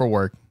of town for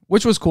work,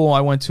 which was cool.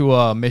 I went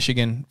to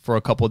Michigan for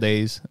a couple of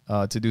days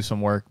to do some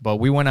work, but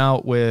we went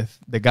out with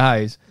the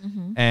guys,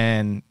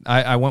 and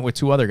I went with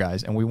 2 other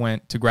guys, and we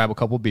went to grab a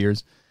couple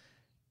beers.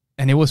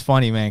 And it was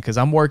funny, man, because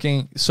I'm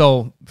working.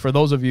 So for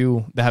those of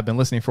you that have been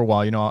listening for a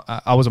while,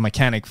 I was a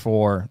mechanic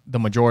for the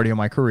majority of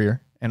my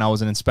career, and I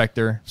was an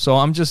inspector. So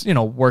I'm just,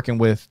 working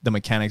with the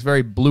mechanics,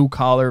 very blue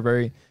collar,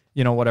 very,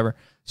 whatever.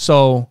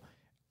 So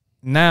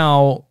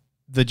now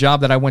the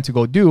job that I went to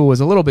go do was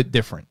a little bit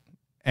different.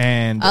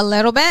 And a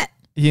little bit?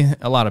 Yeah,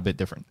 a lot of bit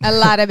different. A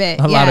lot of it.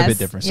 A lot of bit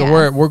different. So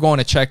we're going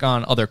to check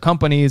on other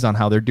companies on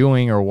how they're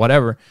doing or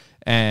whatever,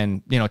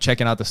 and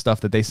checking out the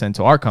stuff that they send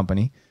to our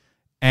company.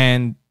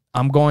 And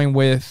I'm going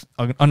with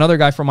another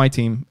guy from my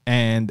team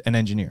and an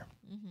engineer.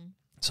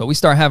 So we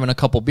start having a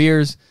couple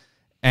beers,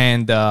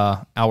 and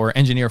our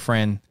engineer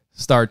friend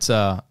starts.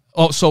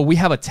 So we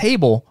have a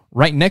table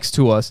right next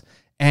to us,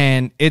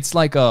 and it's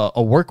like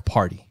a work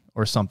party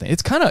or something.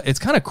 It's kind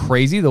of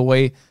crazy the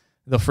way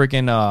the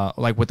freaking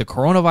like with the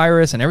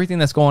coronavirus and everything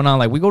that's going on.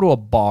 Like we go to a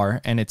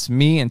bar and it's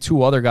me and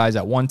 2 other guys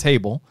at one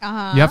table.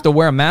 You have to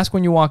wear a mask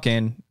when you walk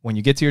in. When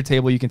you get to your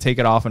table, you can take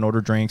it off and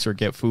order drinks or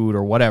get food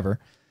or whatever.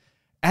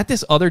 At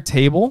this other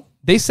table,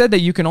 they said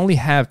that you can only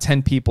have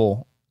 10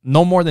 people,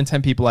 no more than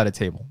 10 people at a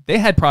table. They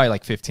had probably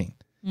like 15.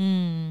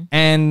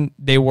 And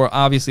they were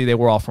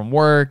all from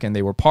work and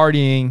they were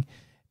partying.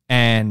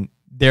 And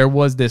there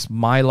was this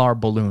Mylar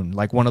balloon,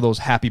 like one of those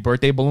happy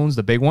birthday balloons,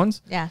 the big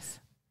ones. Yes.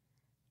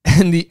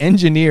 And the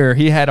engineer,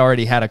 he had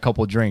already had a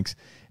couple drinks.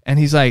 And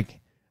he's like,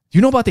 do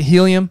you know about the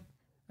helium?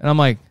 And I'm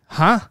like,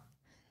 huh?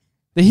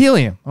 The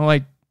helium. I'm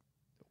like,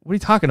 what are you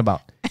talking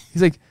about?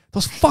 He's like,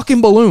 those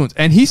fucking balloons.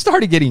 And he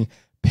started getting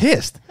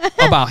pissed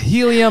about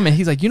helium. And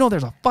he's like,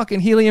 there's a fucking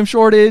helium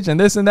shortage and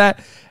this and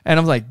that. And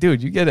I was like,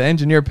 dude, you get an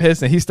engineer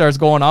pissed. And he starts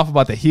going off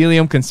about the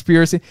helium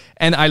conspiracy.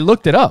 And I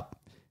looked it up.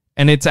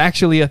 And it's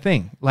actually a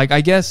thing. Like,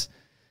 I guess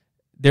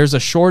there's a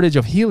shortage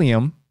of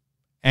helium.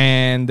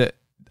 And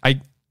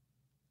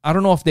I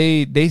don't know if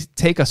they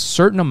take a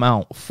certain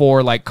amount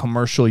for like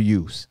commercial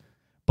use,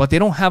 but they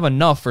don't have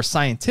enough for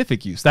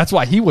scientific use. That's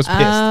why he was pissed.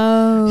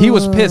 Oh. He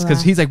was pissed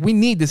because he's like, we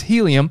need this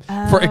helium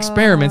for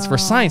experiments, for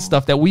science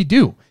stuff that we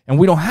do. And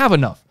we don't have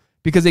enough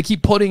because they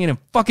keep putting it in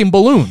fucking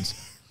balloons.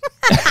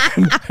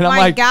 and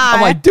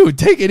I'm like, dude,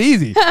 take it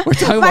easy. We're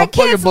talking about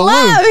fucking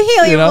balloons. Love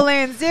helium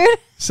balloons, dude.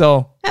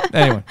 So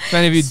anyway, if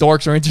any of you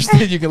dorks are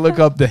interested, you can look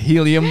up the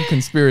helium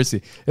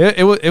conspiracy.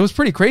 It was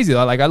pretty crazy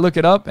though. Like I look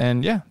it up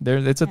and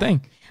it's a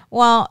thing.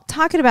 Well,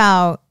 talking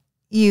about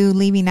you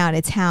leaving out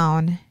of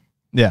town.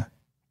 Yeah.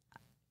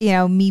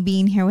 Me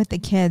being here with the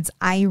kids,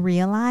 I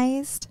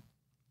realized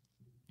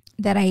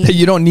That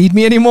You don't need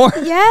me anymore?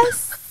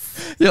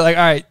 Yes. You're like,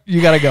 all right,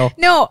 you got to go.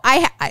 No,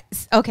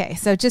 okay.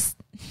 So just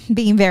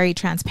being very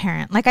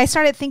transparent. Like I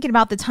started thinking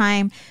about the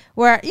time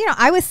where,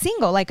 I was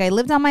single. Like I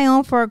lived on my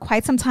own for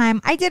quite some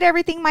time. I did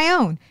everything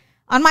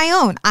on my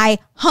own. I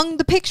hung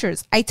the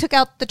pictures. I took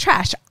out the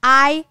trash.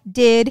 I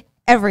did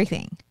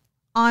everything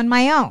on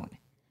my own.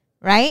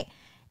 Right.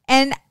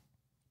 And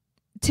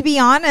to be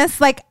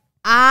honest, like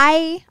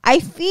I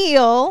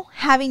feel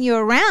having you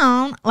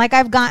around, like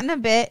I've gotten a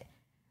bit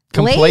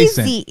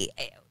complacent. Lazy.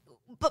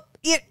 But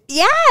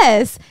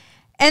yes.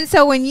 And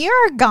so when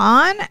you're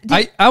gone,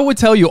 I would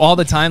tell you all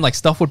the time, like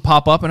stuff would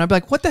pop up and I'd be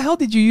like, what the hell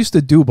did you used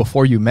to do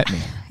before you met me?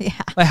 Yeah.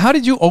 Like, how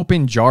did you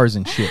open jars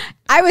and shit?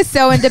 I was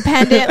so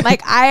independent.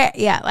 Like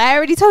I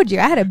already told you,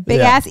 I had a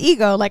big ass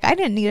ego. Like I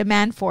didn't need a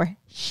man for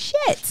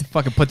shit.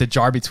 Fucking put the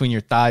jar between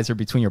your thighs or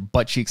between your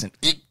butt cheeks and.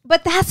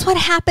 But that's what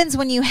happens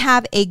when you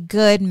have a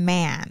good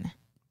man.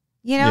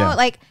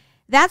 Like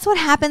that's what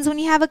happens when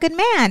you have a good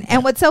man.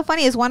 And what's so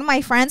funny is one of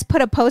my friends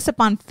put a post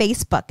up on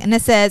Facebook and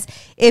it says,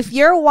 if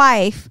your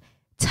wife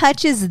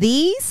touches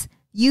these,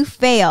 you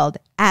failed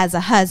as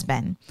a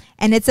husband.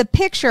 And it's a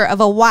picture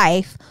of a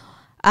wife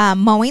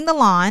mowing the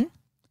lawn,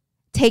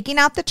 taking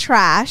out the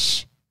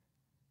trash,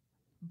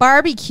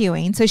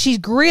 barbecuing. So she's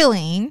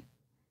grilling.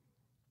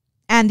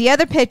 And the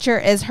other picture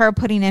is her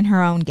putting in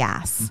her own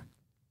gas.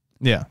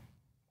 Yeah.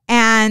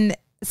 And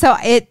so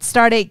it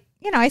started,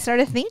 I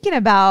started thinking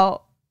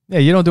about. Yeah,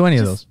 you don't do any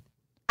of those.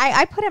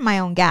 I put in my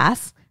own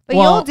gas, but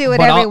you'll do it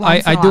every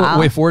once in a while. I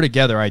do it if we're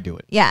together. I do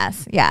it.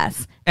 Yes.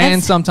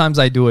 And sometimes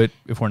I do it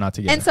if we're not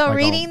together. And so like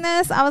reading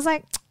this, I was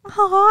like,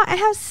 oh, I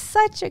have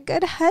such a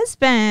good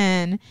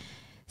husband.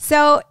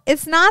 So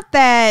it's not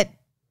that,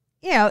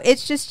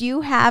 it's just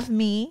you have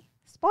me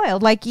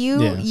spoiled. Like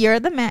you're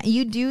the man.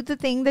 You do the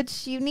thing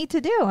that you need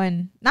to do,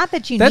 and not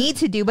that you need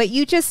to do, but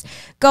you just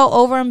go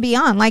over and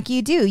beyond. Like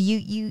you do.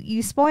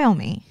 You spoil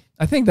me.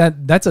 I think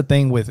that's a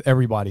thing with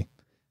everybody.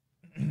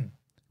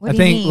 What do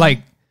you mean? Like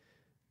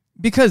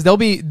because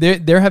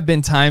there have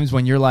been times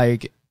when you're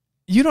like,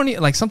 you don't need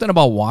like something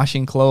about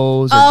washing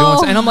clothes or doing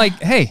something. And I'm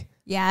like, hey,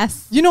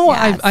 yes,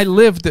 I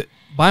lived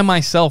by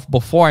myself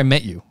before I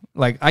met you.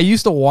 Like I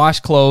used to wash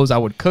clothes. I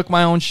would cook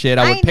my own shit.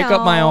 I would pick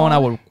up my own. I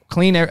would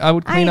clean up. I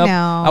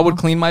would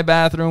clean my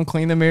bathroom,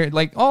 clean the mirror,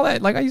 like all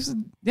that. Like I used to,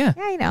 yeah.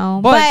 I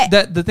know.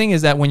 But the thing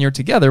is that when you're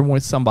together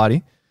with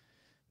somebody,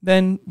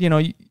 then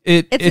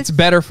it's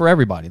better for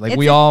everybody. Like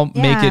we all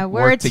make it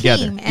work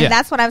together. Team. And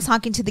that's what I was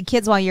talking to the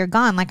kids while you're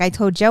gone. Like I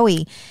told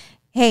Joey,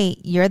 hey,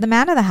 you're the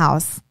man of the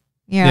house.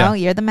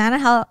 You're the man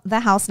of the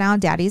house now.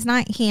 Daddy's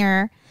not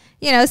here.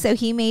 So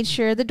he made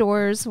sure the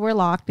doors were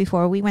locked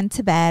before we went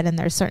to bed. And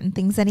there's certain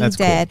things that he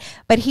did. Cool.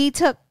 But he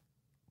took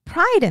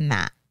pride in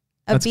that,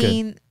 of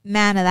being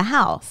man of the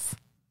house.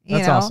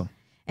 That's awesome.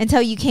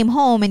 Until you came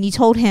home and you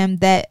told him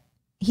that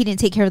he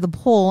didn't take care of the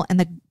pool and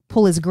the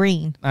pool is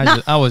green.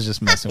 I was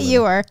just messing with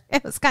you.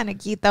 It was kind of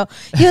cute though.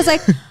 He was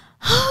like,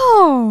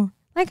 oh,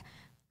 like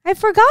I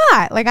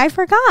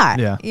forgot.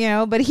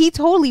 Yeah. But he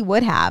totally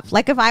would have.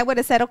 Like if I would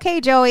have said,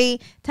 okay,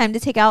 Joey, time to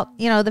take out,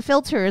 the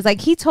filters.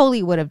 Like he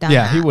totally would have done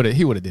that. Yeah,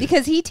 he would have did.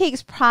 Because he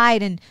takes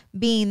pride in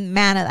being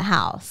man of the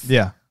house.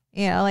 Yeah.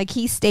 Like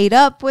he stayed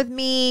up with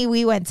me.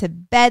 We went to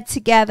bed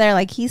together.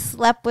 Like he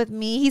slept with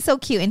me. He's so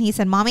cute. And he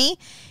said, Mommy,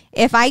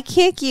 if I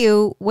kick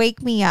you,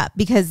 wake me up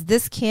because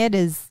this kid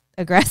is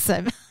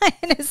aggressive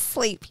in his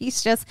sleep.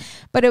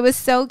 But it was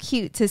so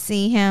cute to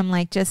see him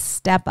like just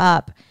step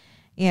up,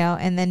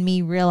 and then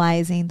me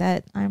realizing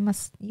that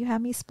you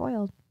have me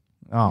spoiled,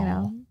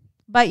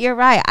 but you're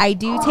right. I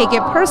do take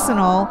it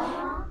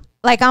personal.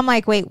 Like I'm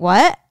like, wait,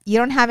 what? You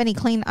don't have any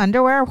clean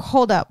underwear?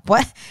 Hold up.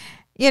 What?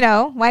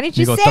 Why didn't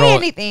you say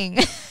anything?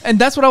 And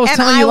that's what I was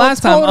telling you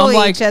last time. I'm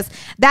like,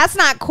 that's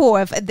not cool.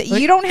 If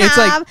you don't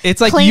have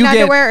it's like clean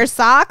underwear or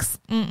socks.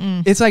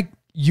 It's like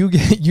you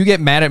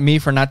get mad at me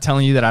for not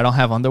telling you that I don't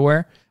have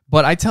underwear.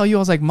 But I tell you, I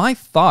was like, my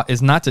thought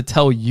is not to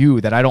tell you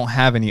that I don't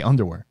have any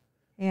underwear.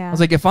 Yeah. I was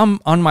like, if I'm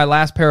on my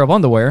last pair of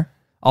underwear,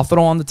 I'll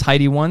throw on the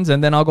tidy ones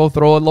and then I'll go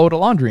throw a load of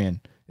laundry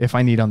in if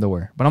I need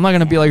underwear. But I'm not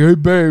going to be like, hey,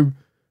 babe,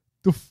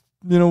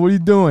 what are you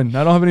doing?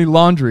 I don't have any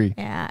laundry.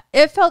 Yeah.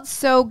 It felt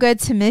so good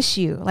to miss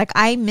you. Like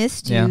I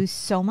missed you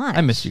so much.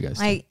 I missed you guys.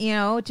 Like,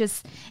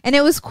 and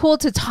it was cool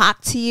to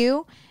talk to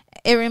you.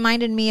 It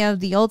reminded me of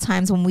the old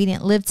times when we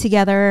didn't live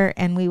together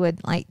and we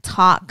would like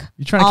talk.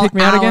 You trying to kick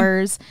me out again?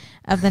 Hours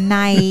of the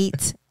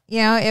night.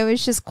 It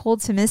was just cool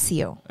to miss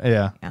you.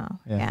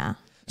 Yeah.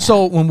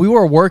 So when we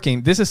were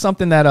working, this is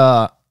something that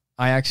I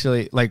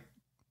actually like.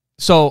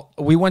 So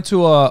we went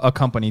to a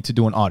company to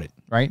do an audit,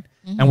 right?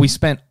 Mm-hmm. And we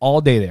spent all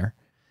day there.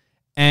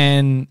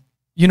 And,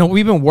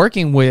 we've been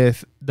working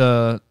with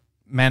the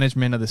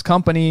management of this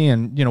company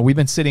and, we've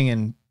been sitting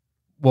in,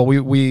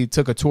 we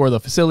took a tour of the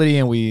facility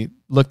and we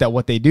looked at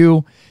what they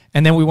do.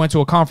 And then we went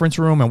to a conference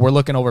room and we're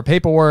looking over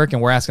paperwork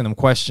and we're asking them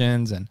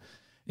questions and,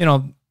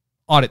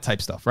 audit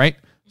type stuff, right?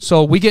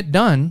 So we get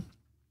done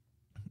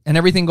and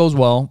everything goes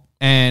well.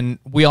 And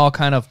we all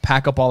kind of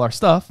pack up all our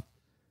stuff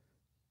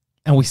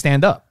and we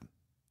stand up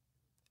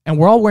and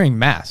we're all wearing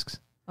masks.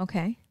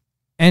 Okay.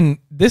 And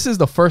this is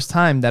the first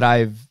time that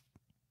I've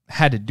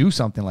had to do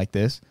something like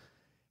this,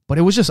 but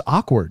it was just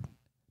awkward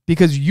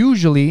because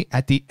usually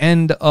at the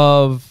end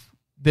of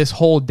this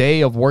whole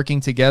day of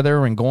working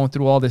together and going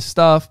through all this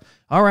stuff,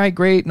 all right,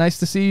 great, nice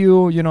to see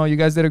you. You know, you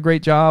guys did a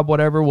great job,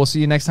 whatever. We'll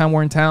see you next time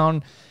we're in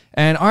town.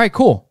 And all right,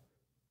 cool.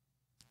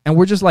 And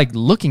we're just like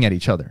looking at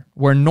each other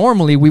where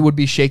normally we would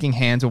be shaking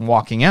hands and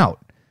walking out.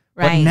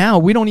 Right. But now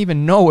we don't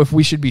even know if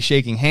we should be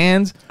shaking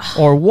hands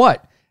or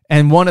what.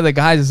 And one of the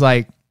guys is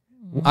like,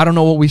 I don't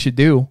know what we should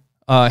do.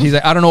 He's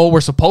like, I don't know what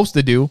we're supposed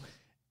to do.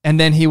 And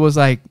then he was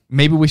like,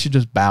 maybe we should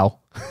just bow.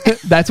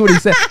 That's what he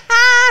said.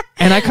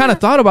 And I kind of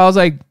thought about it. I was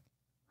like,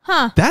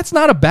 that's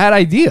not a bad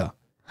idea.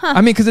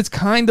 I mean, because it's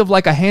kind of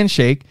like a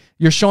handshake.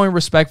 You're showing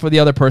respect for the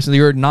other person.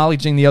 You're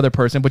acknowledging the other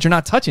person, but you're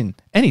not touching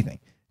anything.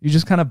 You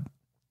just kind of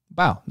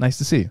bow. Nice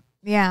to see you.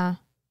 Yeah.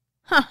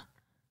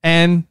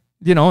 And,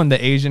 you know, in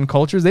the Asian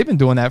cultures, they've been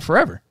doing that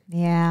forever.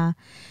 Yeah.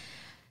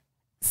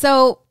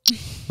 So.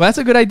 But that's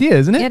a good idea,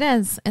 isn't it? It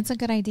is. It's a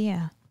good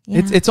idea.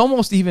 Yeah. It's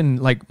almost even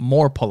like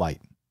more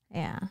polite.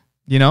 Yeah.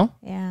 You know?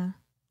 Yeah.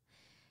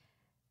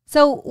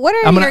 So what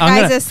are your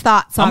guys'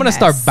 thoughts on this? I'm going to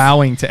start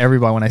bowing to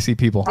everybody when I see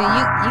people. You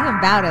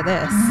can bow to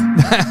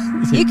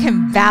this. You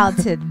can bow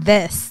to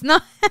this. No.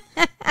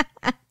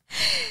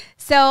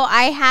 So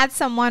I had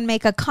someone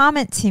make a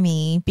comment to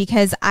me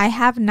because I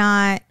have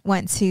not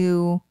went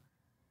to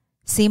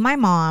see my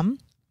mom.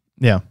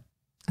 Yeah.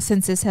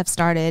 Since this have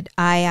started.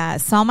 I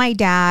saw my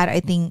dad,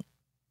 I think,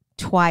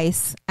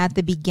 twice at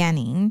the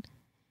beginning.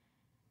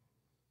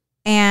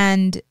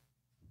 And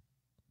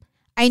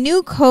I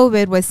knew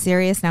COVID was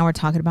serious. Now we're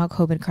talking about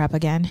COVID crap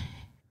again.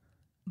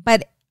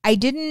 But I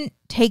didn't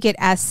take it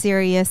as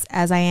serious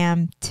as I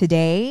am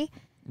today.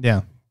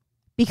 Yeah.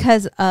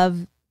 Because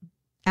of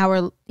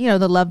our,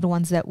 the loved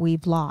ones that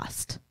we've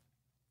lost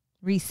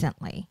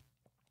recently.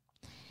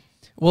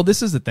 Well,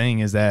 this is the thing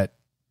is that,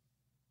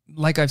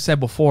 like I've said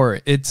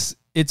before, it's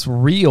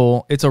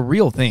real. It's a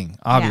real thing,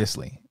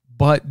 obviously. Yeah.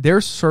 But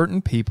there's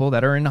certain people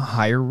that are in a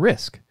higher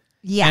risk.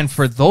 Yes. And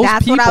for those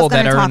people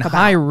that are in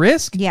high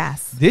risk,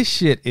 yes, this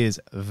shit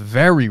is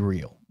very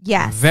real.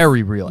 Yes.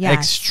 Very real. Yes.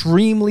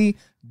 Extremely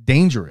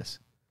dangerous.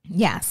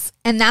 Yes.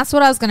 And that's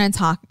what I was going to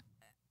talk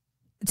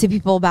to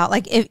people about.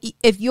 Like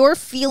if you're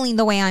feeling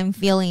the way I'm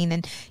feeling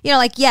and,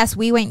 like, yes,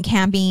 we went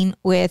camping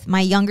with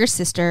my younger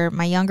sister,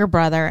 my younger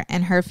brother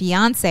and her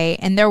fiance.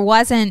 And there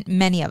wasn't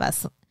many of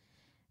us,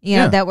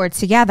 that were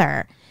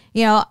together.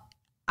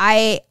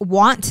 I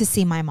want to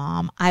see my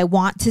mom. I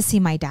want to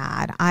see my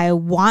dad. I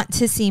want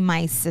to see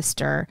my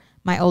sister,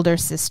 my older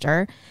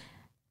sister.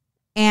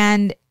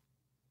 And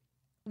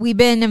we've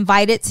been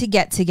invited to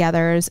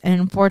get-togethers. And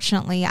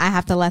unfortunately, I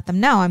have to let them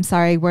know, I'm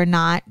sorry, we're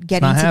not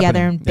getting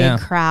together in big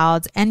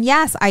crowds. And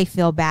yes, I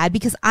feel bad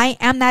because I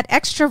am that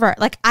extrovert.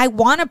 Like, I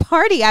want to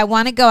party. I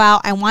want to go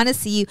out. I want to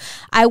see you.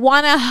 I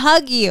want to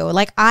hug you.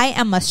 Like, I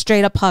am a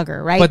straight up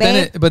hugger, right?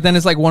 But then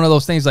it's like one of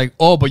those things like,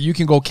 oh, but you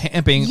can go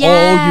camping.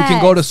 Yes. Oh, you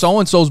can go to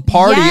so-and-so's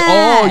party.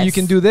 Yes. Oh, you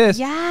can do this.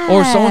 Yes.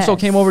 Or so-and-so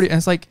came over to you. And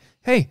it's like,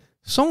 hey,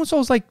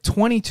 so-and-so's like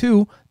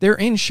 22. They're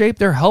in shape.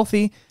 They're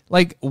healthy.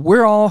 Like,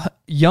 we're all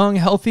young,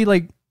 healthy.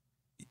 Like,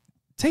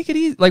 take it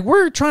easy. Like,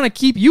 we're trying to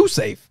keep you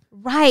safe.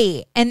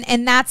 Right.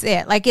 And that's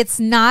it. Like, it's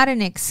not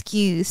an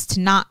excuse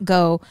to not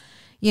go,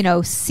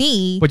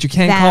 see But you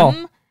can't them.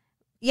 Call.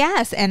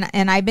 Yes.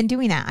 And I've been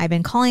doing that. I've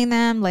been calling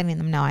them, letting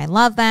them know I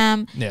love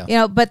them.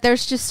 Yeah. But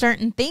there's just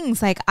certain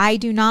things. Like, I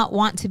do not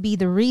want to be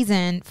the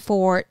reason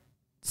for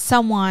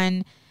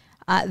someone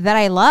that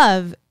I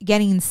love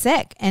getting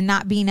sick and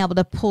not being able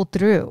to pull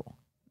through.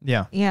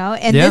 Yeah.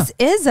 This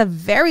is a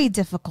very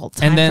difficult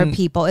time for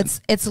people.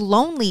 It's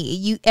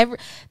lonely.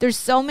 There's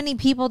so many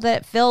people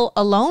that feel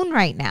alone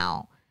right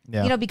now.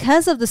 Yeah.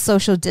 Because of the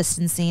social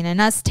distancing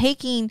and us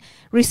taking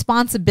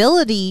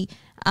responsibility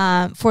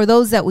for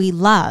those that we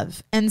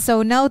love. And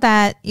so know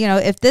that,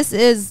 if this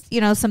is,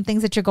 some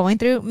things that you're going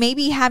through,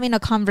 maybe having a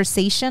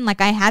conversation,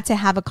 like I had to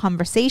have a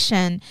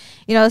conversation,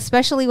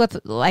 especially with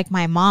like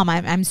my mom.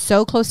 I'm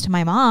so close to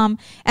my mom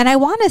and I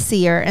want to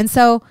see her. And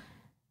so,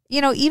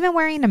 even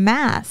wearing a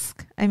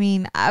mask. I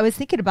mean, I was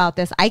thinking about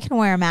this. I can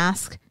wear a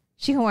mask.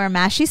 She can wear a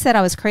mask. She said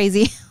I was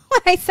crazy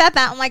when I said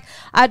that. I'm like,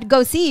 I'd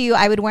go see you.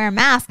 I would wear a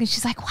mask. And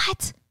she's like,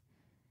 what?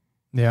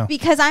 Yeah.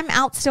 Because I'm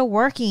out still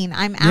working.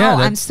 I'm out.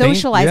 I'm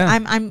socialized.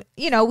 I'm,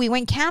 we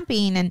went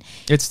camping and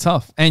it's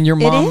tough. And your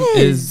mom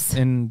is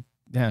in,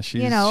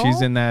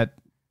 she's in that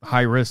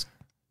high risk.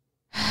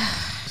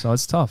 So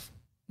it's tough.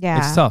 Yeah.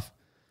 It's tough.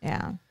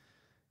 Yeah.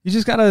 You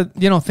just got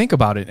to, think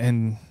about it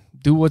and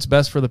do what's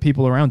best for the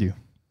people around you.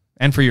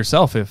 And for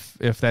yourself, if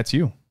that's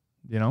you,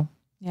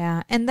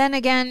 Yeah. And then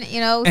again,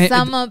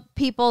 some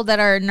people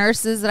that are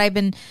nurses that I've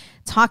been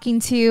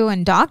talking to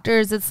and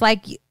doctors, it's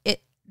like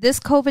this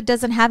COVID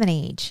doesn't have an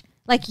age.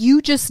 Like,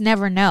 you just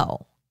never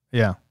know.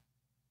 Yeah.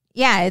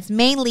 Yeah. It's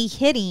mainly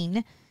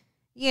hitting,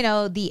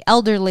 the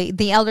elderly.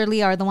 The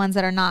elderly are the ones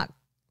that are not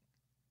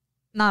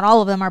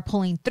all of them are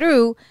pulling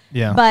through.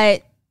 Yeah.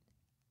 But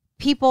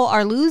people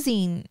are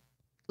losing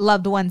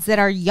loved ones that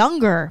are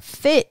younger,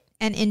 fit,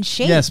 and in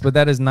shape. Yes, but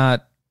that is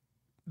not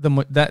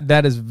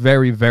that is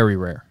very, very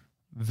rare.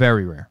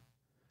 Very rare.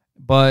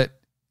 But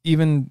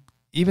even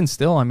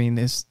still, I mean,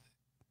 it's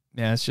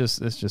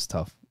just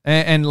tough.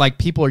 And like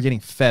people are getting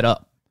fed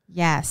up.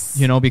 Yes.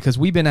 You know, because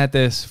we've been at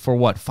this for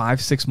what,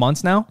 5-6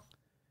 months now?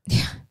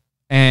 Yeah.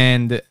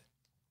 And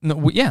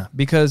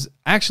because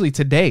actually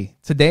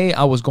today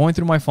I was going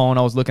through my phone,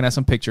 I was looking at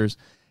some pictures,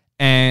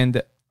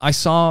 and I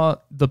saw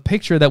the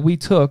picture that we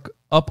took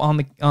up on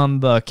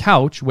the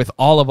couch with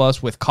all of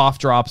us with cough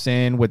drops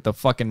in, with the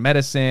fucking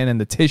medicine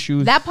and the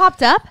tissues. That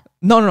popped up?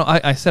 No.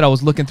 I said I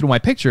was looking through my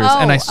pictures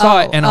and I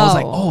saw it and I was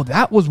like, oh,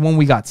 that was when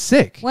we got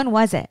sick. When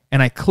was it?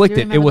 And I clicked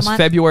it. It was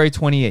February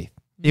 28th.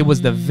 It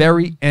was the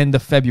very end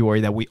of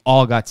February that we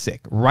all got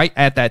sick, right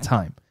at that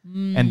time.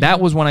 And that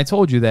was when I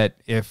told you that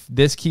if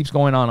this keeps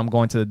going on, I'm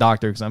going to the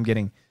doctor because I'm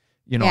getting,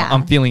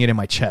 I'm feeling it in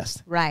my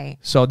chest. Right.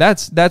 So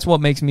that's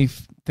what makes me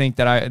think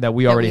that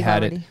we already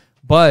had it.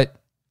 But,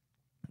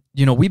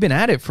 we've been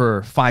at it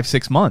for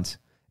 5-6 months,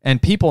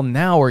 and people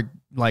now are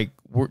like,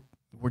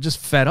 we're just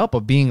fed up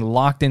of being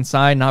locked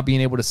inside, not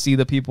being able to see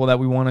the people that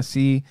we want to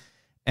see,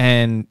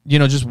 and,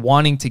 just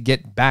wanting to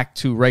get back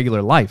to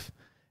regular life.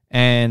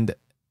 And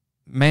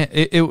man,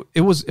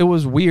 it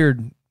was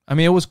weird. I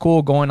mean, it was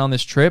cool going on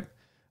this trip,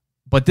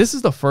 but this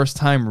is the first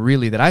time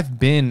really that I've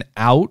been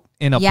out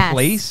in a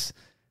place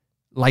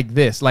like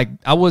this. Like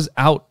I was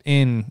out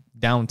in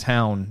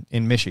downtown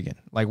in Michigan.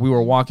 Like we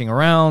were walking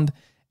around,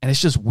 and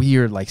it's just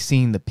weird, like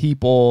seeing the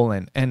people,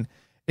 and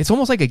it's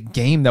almost like a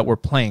game that we're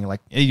playing. Like,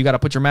 hey, you got to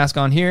put your mask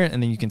on here,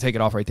 and then you can take it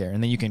off right there,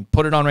 and then you can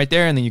put it on right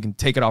there, and then you can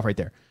take it off right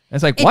there. And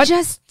it's like, what? It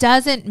just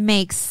doesn't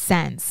make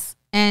sense.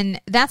 And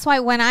that's why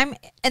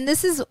and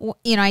this is,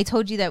 I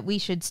told you that we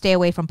should stay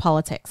away from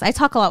politics. I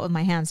talk a lot with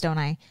my hands, don't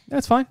I?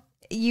 That's fine.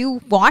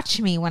 You watch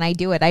me when I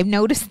do it. I've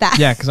noticed that.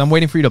 Yeah, because I'm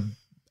waiting for you to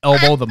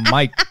elbow the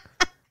mic,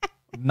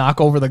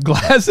 knock over the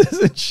glasses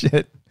and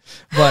shit.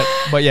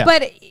 But yeah.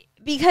 But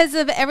because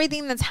of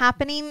everything that's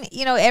happening,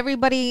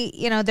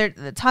 everybody, they're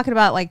talking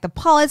about like the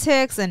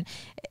politics and,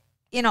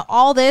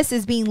 all this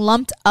is being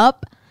lumped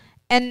up.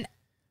 And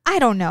I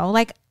don't know,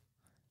 like,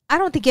 I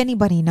don't think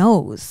anybody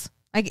knows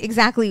like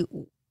exactly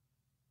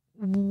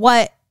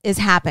what is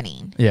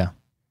happening. Yeah.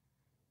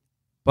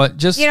 But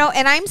just,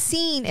 and I'm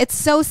seeing, it's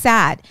so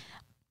sad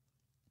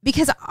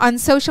because on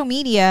social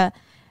media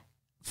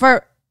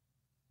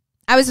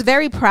I was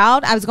very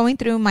proud. I was going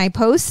through my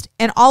post,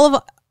 and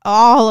a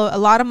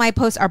lot of my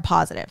posts are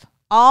positive.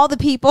 All the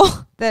people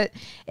that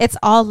it's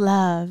all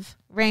love,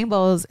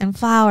 rainbows and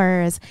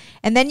flowers.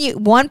 And then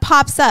one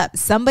pops up,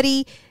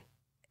 somebody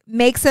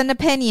makes an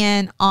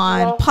opinion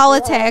on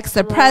politics,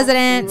 the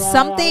president,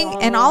 something,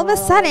 and all of a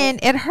sudden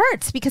it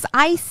hurts because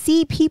I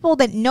see people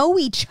that know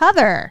each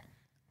other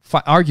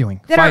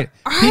arguing. Are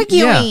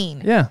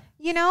arguing. Yeah.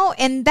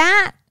 And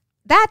that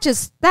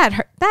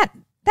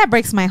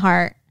breaks my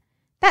heart.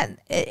 That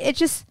it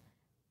just,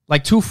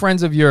 like two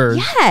friends of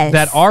yours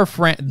that are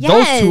friends.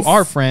 Those two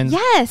are friends.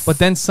 Yes. But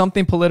then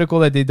something political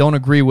that they don't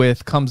agree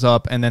with comes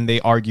up, and then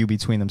they argue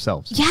between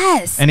themselves.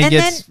 Yes. And it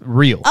gets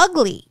real.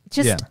 Ugly.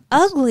 Just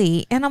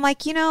ugly. And I'm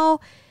like,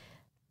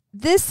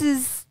 this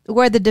is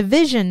where the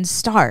division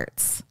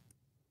starts.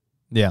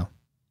 Yeah.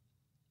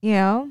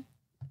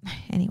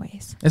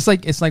 Anyways. It's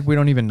like we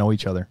don't even know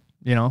each other,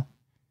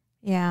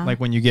 Yeah. Like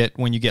when you get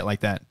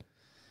like that.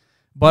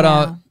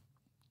 But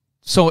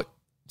so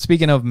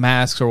speaking of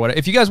masks or whatever,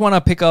 if you guys want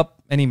to pick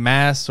up any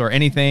masks or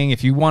anything,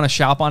 if you want to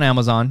shop on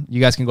Amazon,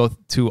 you guys can go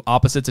to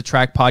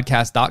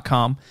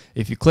oppositesattractpodcast.com.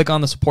 If you click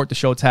on the support the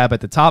show tab at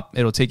the top,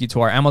 it'll take you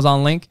to our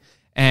Amazon link,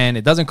 and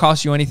it doesn't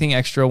cost you anything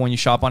extra when you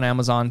shop on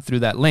Amazon through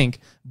that link,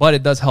 but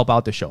it does help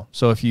out the show.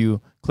 So if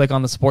you click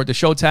on the support the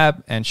show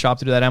tab and shop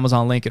through that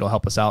Amazon link, it'll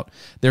help us out.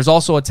 There's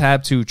also a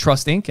tab to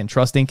Trust Inc., and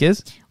Trust Inc.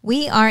 is?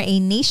 We are a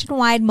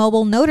nationwide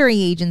mobile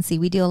notary agency.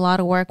 We do a lot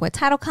of work with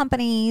title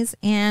companies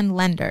and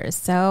lenders.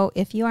 So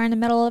if you are in the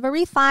middle of a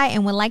refi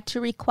and would like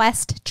to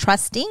request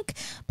Trust Inc.,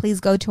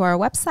 please go to our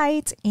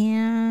website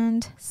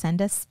and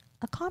send us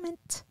a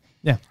comment.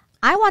 Yeah.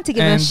 I want to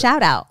give a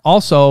shout out.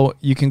 Also,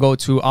 you can go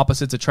to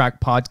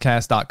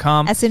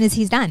oppositesattractpodcast.com as soon as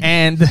he's done.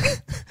 And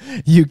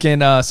you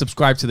can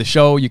subscribe to the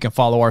show. You can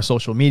follow our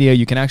social media.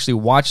 You can actually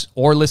watch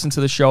or listen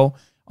to the show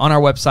on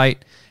our website.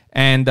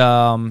 And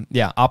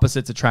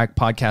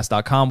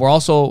oppositesattractpodcast.com. We're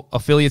also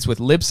affiliates with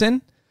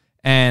Libsyn.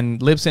 And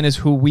Libsyn is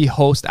who we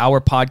host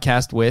our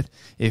podcast with.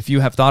 If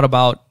you have thought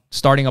about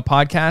starting a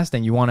podcast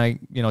and you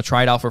want to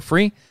try it out for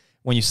free,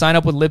 when you sign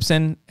up with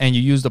Libsyn and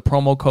you use the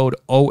promo code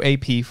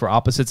OAP for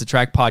Opposites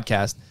Attract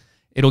Podcast,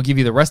 it'll give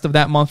you the rest of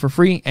that month for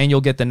free, and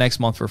you'll get the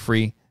next month for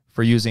free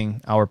for using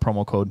our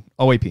promo code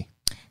OAP.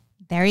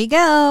 There you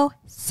go.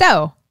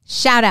 So,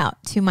 shout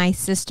out to my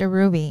sister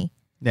Ruby.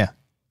 Yeah.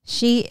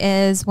 She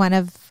is one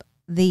of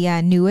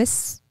the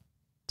newest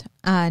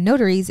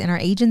notaries in our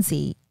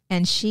agency,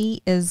 and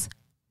she is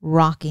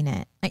rocking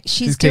it. Like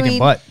she's doing kicking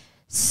butt.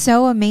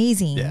 So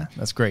amazing. Yeah,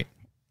 that's great.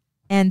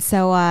 And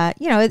so,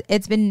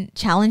 it's been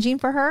challenging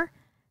for her,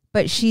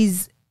 but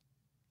she's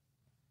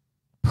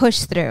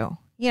pushed through.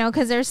 You know,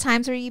 because there's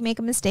times where you make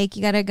a mistake,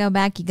 you got to go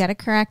back, you got to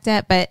correct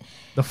it. But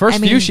the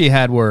first few she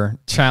had were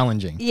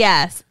challenging.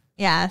 Yes.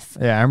 Yeah,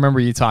 I remember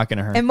you talking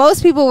to her. And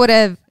most people would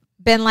have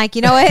been like,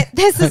 you know what,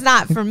 this is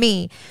not for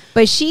me.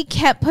 But she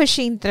kept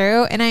pushing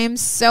through, and I am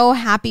so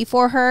happy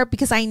for her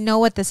because I know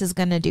what this is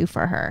going to do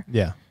for her.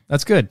 Yeah,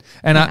 that's good.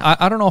 And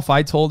I don't know if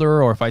I told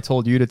her or if I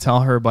told you to tell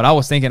her, but I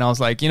was thinking, I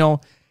was like, you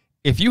know,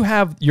 if you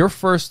have your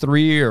first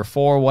 3 or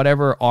 4,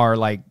 whatever, are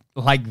like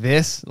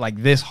this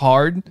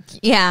hard.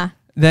 Yeah.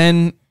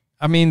 Then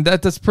I mean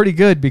that's pretty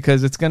good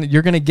because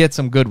you're gonna get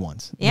some good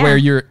ones where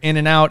you're in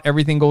and out,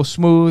 everything goes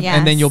smooth,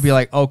 and then you'll be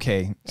like,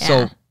 okay,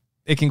 so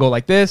it can go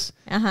like this.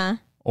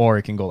 Or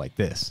it can go like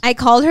this. I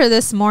called her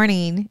this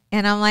morning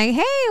and I'm like,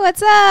 hey,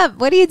 what's up?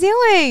 What are you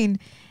doing?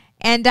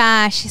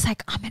 And she's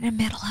like, I'm in the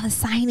middle of a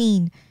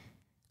signing.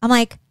 I'm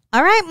like,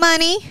 all right,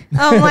 money.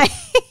 I'm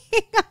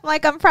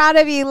like, I'm proud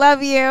of you.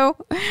 Love you.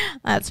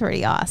 That's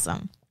pretty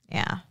awesome.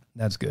 Yeah.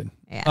 That's good.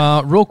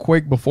 Yeah. Real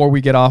quick before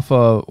we get off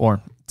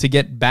or to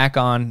get back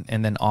on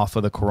and then off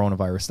of the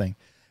coronavirus thing.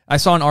 I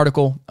saw an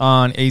article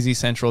on AZ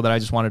Central that I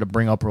just wanted to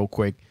bring up real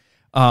quick.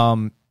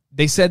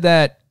 They said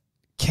that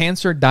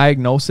cancer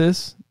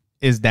diagnosis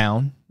is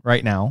down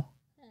right now.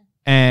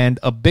 And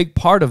a big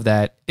part of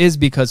that is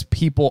because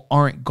people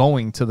aren't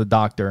going to the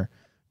doctor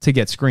to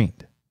get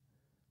screened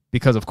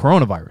because of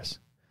coronavirus.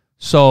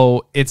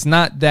 So it's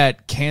not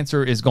that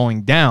cancer is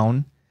going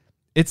down.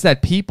 It's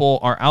that people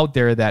are out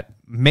there that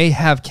may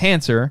have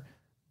cancer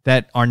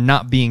that are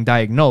not being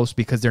diagnosed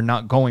because they're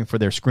not going for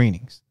their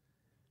screenings.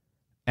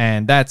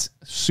 And that's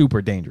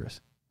super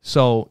dangerous.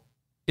 So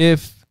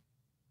if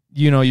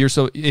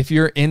if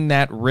you're in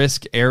that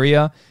risk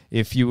area,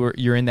 if you're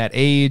in that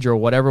age or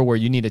whatever where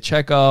you need a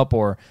checkup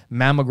or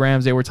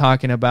mammograms they were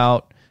talking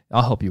about,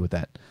 I'll help you with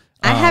that.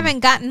 I haven't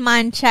gotten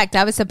mine checked.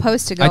 I was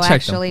supposed to go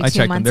actually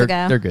 2 months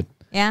ago. They're good.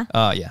 Yeah.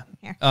 Yeah.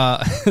 Here.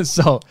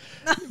 So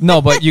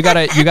no, but you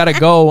gotta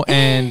go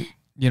and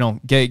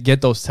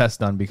get those tests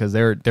done because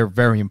they're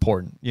very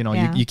important.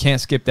 You can't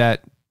skip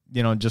that.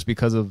 Just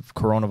because of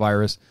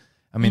coronavirus.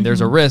 I mean,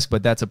 there's a risk,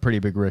 but that's a pretty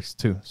big risk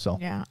too. So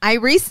yeah, I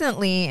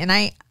recently, and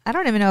I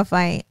don't even know if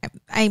I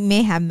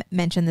may have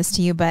mentioned this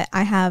to you, but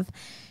I have,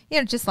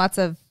 just lots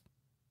of,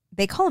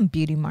 they call them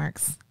beauty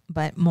marks,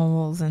 but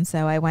moles. And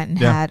so I went and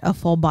had a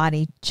full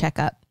body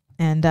checkup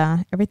and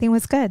everything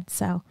was good.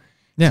 So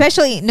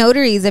especially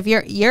notaries, if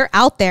you're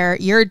out there,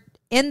 you're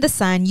in the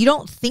sun, you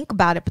don't think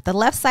about it, but the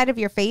left side of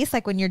your face,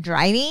 like when you're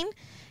driving,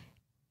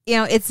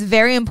 it's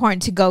very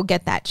important to go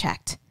get that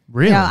checked.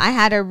 Really? I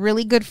had a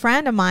really good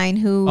friend of mine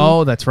who...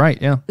 Oh, that's right,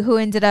 yeah. Who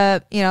ended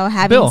up,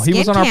 having Bill, skin he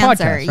was on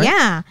cancer. our podcast, right?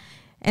 Yeah.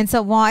 And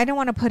so, I didn't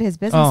want to put his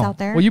business out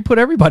there. Well, you put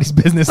everybody's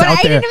business out there. But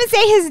I didn't even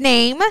say his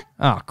name.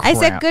 Oh, crap. I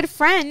said good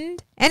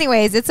friend.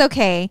 Anyways, it's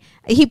okay.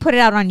 He put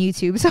it out on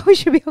YouTube, so we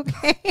should be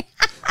okay.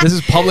 This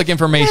is public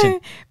information.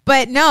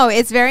 But no,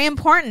 it's very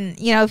important.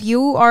 If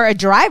you are a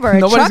driver,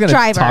 nobody's truck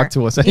driver, talk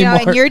to us anymore.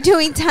 And you're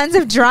doing tons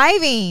of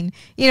driving,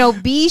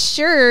 be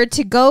sure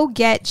to go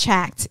get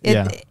checked.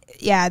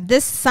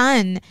 This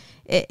sun...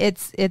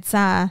 It's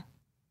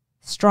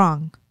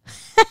strong.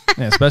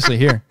 Yeah, especially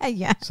here.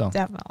 Yeah, so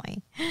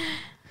definitely.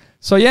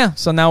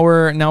 So now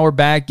we're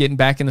back, getting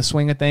back in the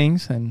swing of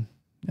things, and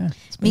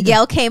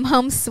Miguel came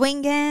home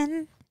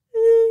swinging.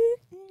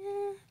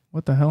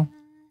 What the hell?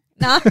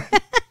 No,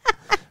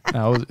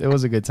 no, it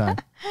was a good time.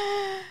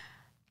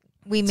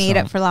 We made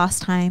up for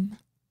lost time.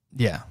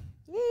 Yeah.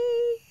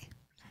 Yay.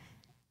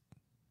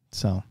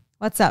 So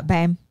what's up,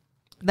 babe?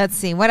 Let's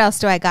see. What else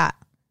do I got?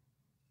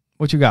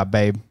 What you got,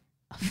 babe?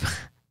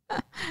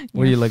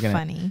 What are you looking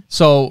funny. at?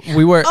 So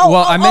we were.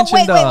 I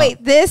mentioned.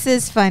 Wait. This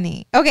is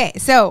funny. Okay,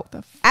 so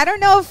I don't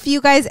know if you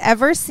guys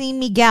ever seen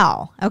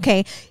Miguel.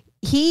 Okay,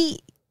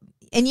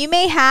 and you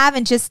may have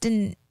and just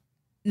didn't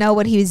know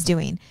what he was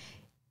doing.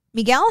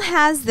 Miguel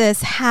has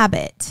this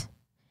habit,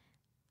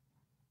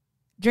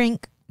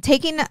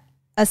 taking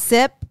a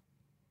sip,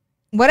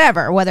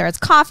 whether it's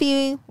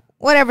coffee,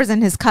 whatever's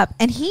in his cup,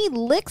 and he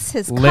licks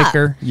his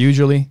liquor cup.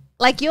 Usually.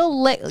 Like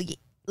you'll lick.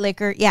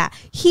 Liquor, yeah.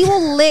 He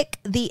will lick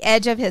the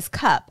edge of his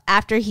cup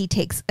after he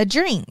takes a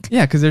drink.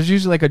 Yeah, because there's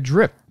usually like a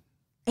drip.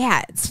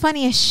 Yeah, it's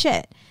funny as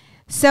shit.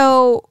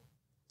 So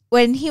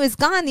when he was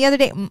gone the other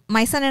day,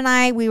 my son and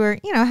I, we were,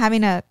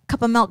 having a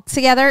cup of milk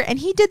together, and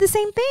he did the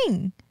same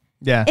thing.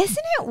 Yeah.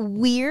 Isn't it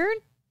weird?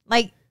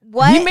 Like,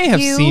 what? He may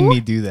have seen me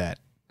do that.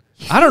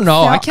 I don't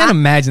know. I can't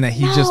imagine that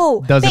he just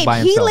does it by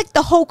himself. He licked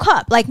the whole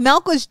cup. Like,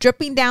 milk was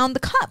dripping down the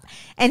cup.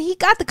 And he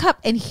got the cup,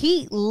 and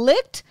he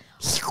licked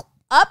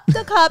up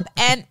the cup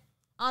and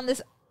on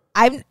this.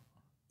 How did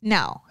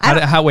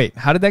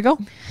that go?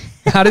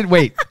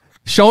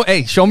 Show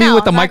me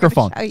with the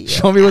microphone.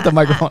 Show me with the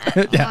microphone.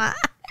 Yeah.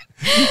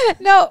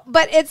 No,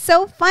 but it's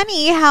so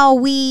funny how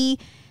do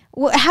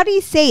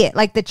you say it?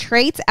 Like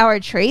our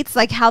traits,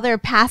 like how they're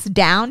passed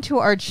down to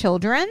our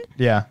children.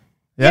 Yeah.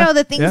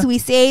 The things we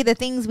say, the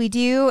things we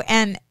do,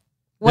 and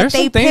what There's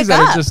they some things pick that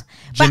up. are just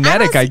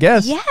genetic, I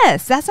guess.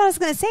 Yes, that's what I was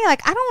going to say.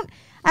 Like, I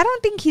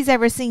don't think he's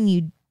ever seen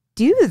you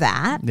do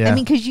that. Yeah. I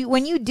mean, because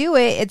when you do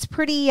it, it's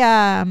pretty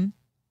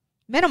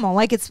minimal.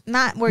 Like it's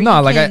not where No,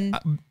 you like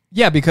can.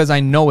 yeah, because I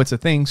know it's a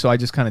thing, so I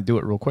just kind of do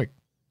it real quick.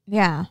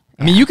 Yeah.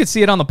 I mean, you could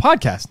see it on the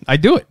podcast. I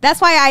do it.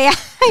 That's why I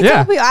Yeah.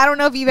 tell people, I don't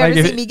know if you've ever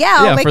Like seen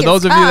Miguel. Yeah, make for his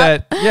those of you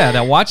cup.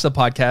 that watch the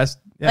podcast,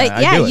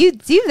 I do it. you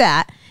do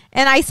that.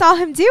 And I saw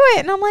him do it,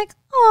 and I'm like,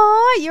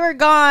 oh, you were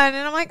gone.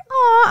 And I'm like,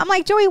 oh, I'm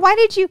like, Joey,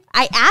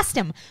 I asked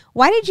him,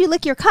 why did you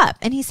lick your cup?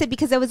 And he said,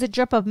 because there was a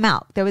drip of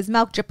milk. There was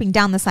milk dripping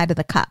down the side of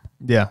the cup.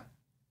 Yeah.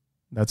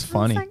 That's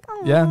funny. like,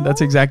 yeah,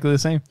 that's exactly the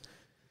same.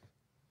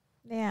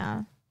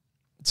 Yeah.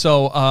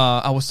 So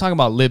I was talking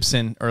about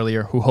Libsyn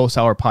earlier, who hosts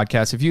our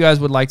podcast. If you guys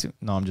would like to,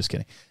 no, I'm just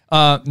kidding.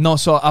 No,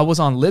 so I was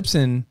on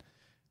Libsyn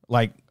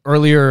like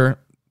earlier,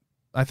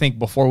 I think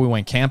before we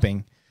went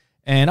camping,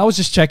 and I was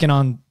just checking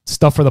on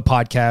stuff for the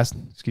podcast.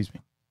 Excuse me.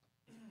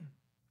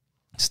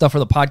 Stuff for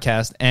the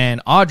podcast,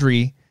 and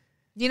Audrey.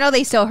 You know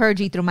they still heard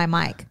you through my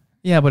mic.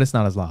 Yeah, but it's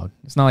not as loud.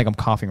 It's not like I'm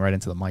coughing right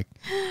into the mic.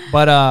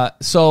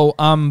 But so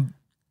I'm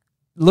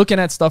looking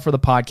at stuff for the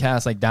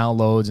podcast, like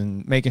downloads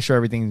and making sure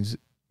everything's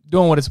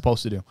doing what it's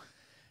supposed to do.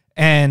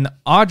 And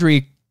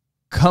Audrey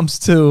comes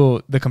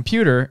to the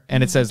computer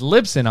and it says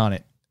Libsyn on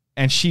it.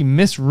 And she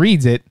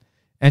misreads it.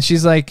 And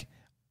she's like,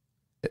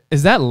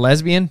 is that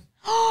lesbian?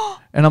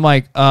 And I'm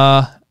like,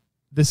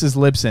 this is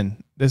Libsyn.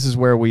 This is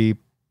where we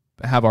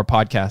have our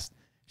podcast.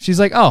 She's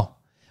like, oh.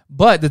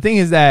 But the thing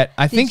is that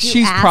I think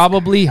she's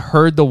probably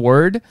heard the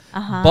word,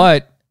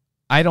 but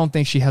I don't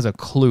think she has a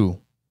clue.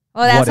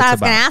 Well, that's what I was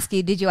going to ask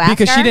you. Did you ask her?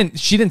 Because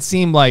she didn't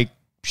seem like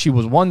she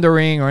was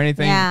wondering or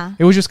anything. Yeah.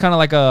 It was just kind of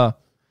like a,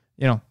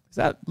 is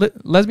that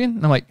lesbian?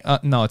 And I'm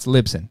like, no, it's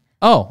Libsyn.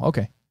 Oh,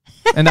 okay.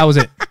 And that was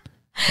it.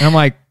 And I'm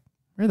like,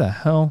 where the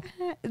hell?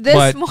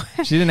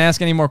 She didn't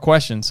ask any more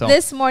questions. So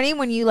this morning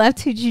when you left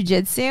to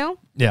jiu-jitsu,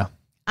 yeah,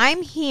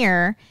 I'm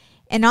here.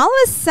 And all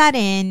of a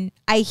sudden,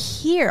 I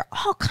hear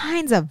all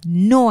kinds of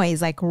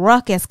noise, like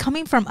ruckus,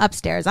 coming from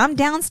upstairs. I'm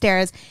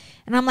downstairs,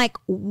 and I'm like,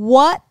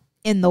 what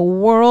in the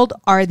world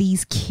are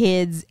these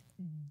kids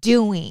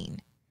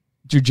doing?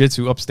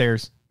 Jiu-jitsu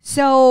upstairs.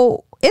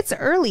 So it's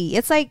early.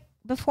 It's like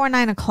before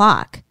 9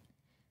 o'clock.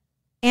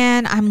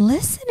 And I'm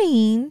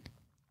listening,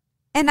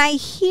 and I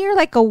hear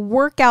like a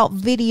workout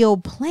video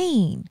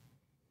playing.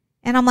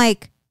 And I'm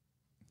like,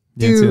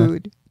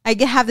 dude,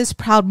 I have this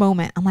proud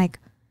moment. I'm like,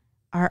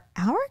 are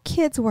our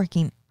kids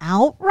working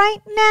out right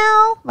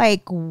now?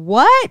 Like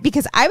what?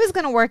 Because I was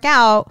going to work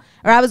out,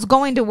 or I was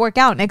going to work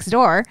out next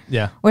door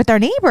with our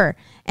neighbor.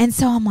 And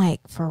so I'm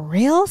like, for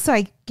real? So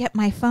I get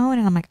my phone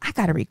and I'm like, I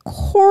got to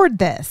record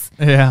this.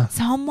 Yeah.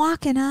 So I'm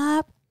walking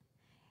up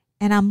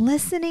and I'm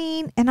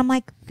listening and I'm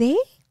like, they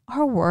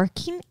are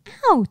working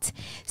out.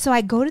 So I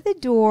go to the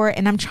door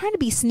and I'm trying to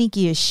be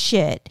sneaky as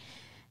shit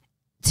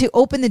to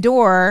open the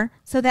door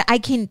so that I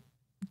can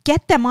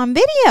get them on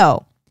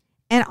video.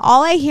 And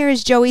all I hear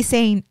is Joey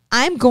saying,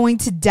 I'm going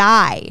to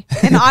die.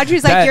 And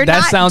Audrey's like, you're not doing it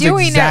right. That sounds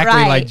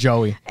exactly like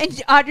Joey.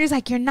 And Audrey's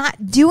like, you're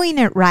not doing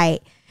it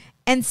right.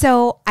 And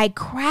so I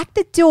crack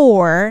the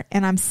door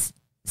and I'm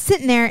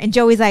sitting there and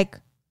Joey's like,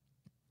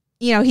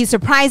 he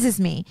surprises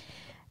me.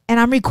 And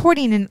I'm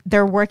recording and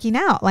they're working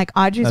out. Like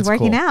Audrey's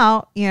working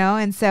out,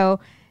 And so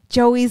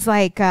Joey's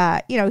like,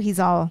 he's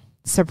all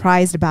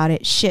surprised about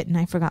it. Shit. And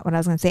I forgot what I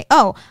was going to say.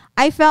 Oh,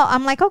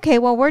 I'm like, okay,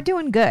 well, we're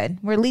doing good.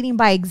 We're leading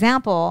by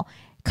example.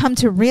 Come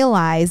to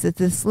realize that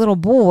this little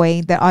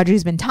boy that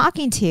Audrey's been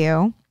talking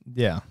to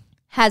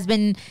has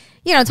been,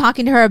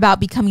 talking to her about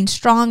becoming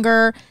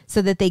stronger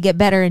so that they get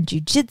better in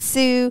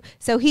jiu-jitsu.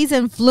 So he's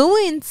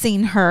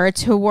influencing her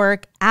to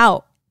work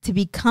out, to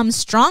become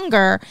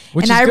stronger.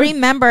 And I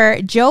remember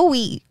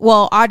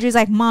Audrey's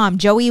like, Mom,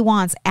 Joey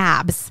wants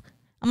abs.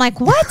 I'm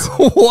like, what?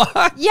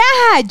 What?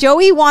 Yeah,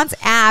 Joey wants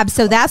abs.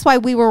 So that's why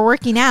we were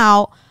working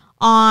out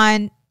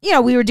on...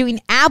 we were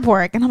doing ab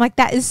work and I'm like,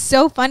 that is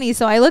so funny.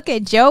 So I look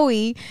at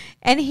Joey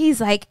and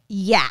he's like,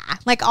 yeah,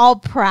 like all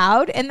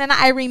proud. And then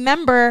I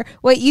remember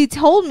what you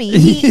told me.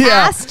 He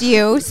asked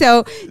you.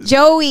 So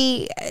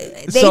Joey,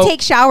 they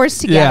take showers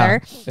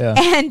together. Yeah.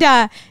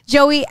 And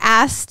Joey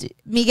asked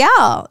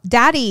Miguel,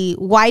 Daddy,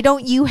 why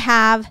don't you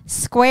have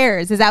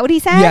squares? Is that what he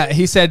said? Yeah,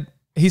 he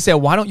said,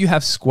 why don't you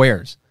have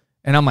squares?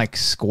 And I'm like,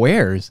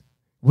 squares?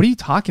 What are you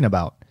talking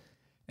about?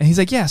 And he's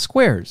like, yeah,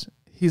 squares.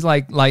 He's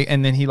like,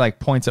 and then he like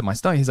points at my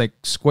stomach. He's like,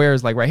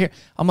 squares, like right here.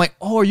 I'm like,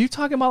 oh, are you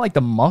talking about like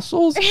the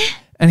muscles?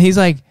 And he's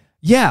like,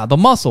 yeah, the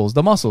muscles.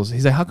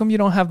 He's like, how come you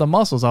don't have the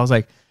muscles? I was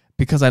like,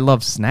 because I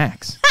love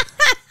snacks.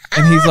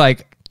 And he's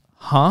like,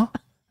 huh?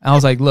 I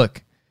was like,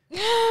 look,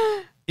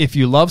 if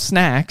you love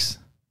snacks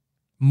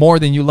more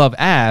than you love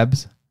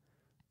abs,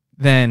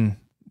 then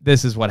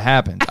this is what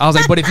happens. I was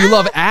like, but if you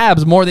love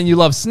abs more than you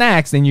love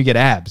snacks, then you get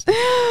abs.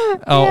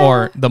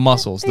 Or the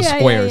muscles, the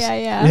squares,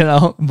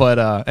 but,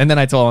 and then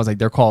I told him, I was like,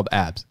 they're called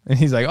abs. And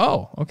he's like,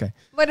 oh, okay.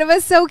 But it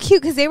was so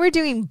cute because they were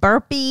doing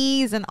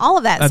burpees and all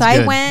of that. That's so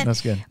good. I went,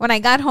 That's good. When I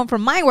got home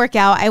from my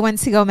workout, I went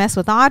to go mess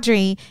with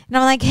Audrey and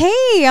I'm like,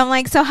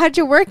 hey, so how'd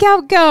your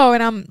workout go?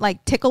 And I'm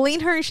like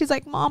tickling her. And she's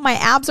like, Mom, my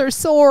abs are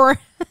sore.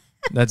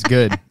 That's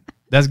good.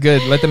 That's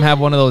good. Let them have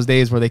one of those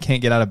days where they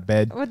can't get out of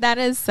bed. Well, that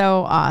is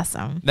so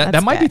awesome.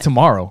 That might be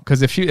tomorrow,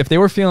 because if they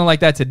were feeling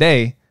like that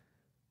today,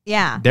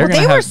 yeah, they're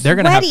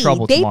gonna have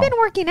trouble They've tomorrow. been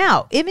working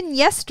out. Even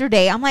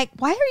yesterday, I'm like,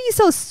 why are you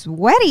so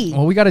sweaty?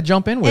 Well, we got to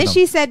jump in with And them.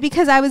 she said,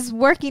 because I was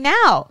working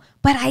out.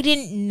 But I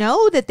didn't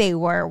know that they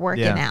were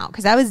working out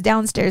because I was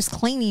downstairs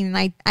cleaning,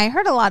 and I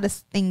heard a lot of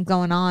things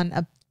going on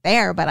up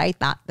there, but I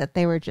thought that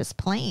they were just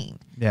playing.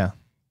 Yeah.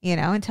 You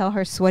know, until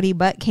her sweaty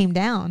butt came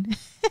down.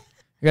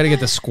 You got to get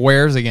the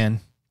squares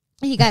again.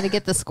 You got to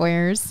get the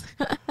squares.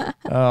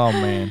 Oh,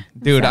 man.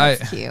 Dude,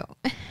 That's cute.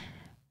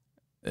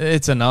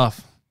 It's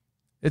enough.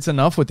 It's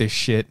enough with this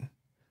shit.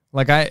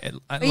 Like I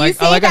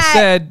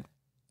said.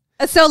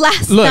 So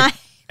last night.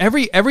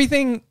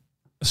 Everything.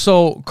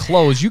 So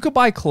clothes, you could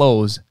buy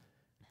clothes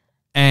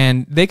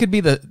and they could be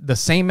the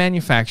same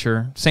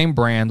manufacturer, same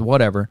brand,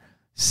 whatever,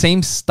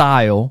 same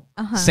style,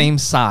 same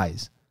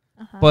size.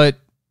 But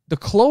the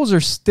clothes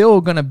are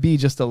still going to be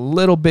just a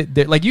little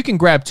bit like you can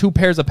grab 2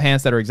 pairs of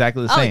pants that are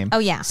exactly the same. Oh,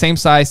 yeah. Same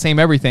size, same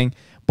everything.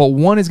 But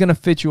one is going to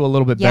fit you a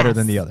little bit better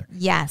than the other.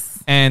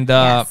 Yes. And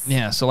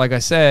so like I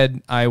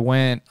said, I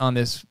went on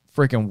this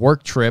freaking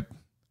work trip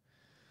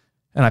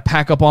and I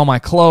pack up all my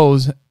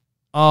clothes.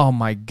 Oh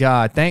my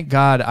God. Thank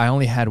God I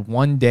only had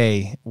one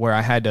day where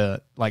I had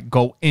to like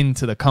go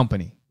into the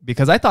company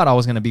because I thought I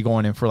was going to be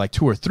going in for like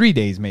 2 or 3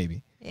 days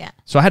maybe. Yeah.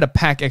 So I had to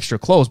pack extra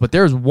clothes, but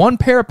there's one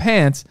pair of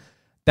pants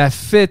that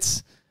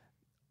fits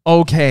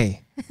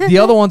okay. The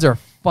other ones are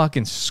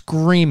fucking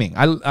screaming.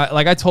 I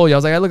like I told you, I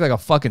was like, I look like a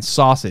fucking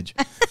sausage.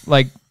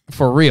 Like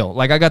for real.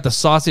 Like I got the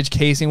sausage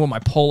casing with my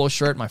polo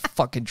shirt, my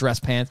fucking dress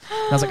pants.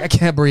 And I was like, I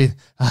can't breathe.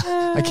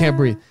 I can't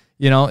breathe.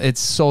 You know, it's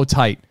so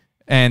tight.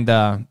 And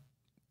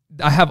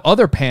I have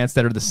other pants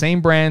that are the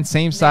same brand,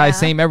 same size,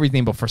 same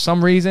everything, but for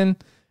some reason,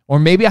 or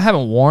maybe I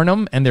haven't worn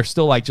them and they're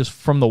still like just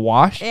from the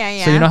wash.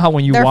 Yeah. So you know how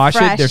when you wash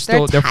fresh. it,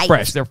 they're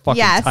fresh. They're fucking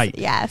yes, tight.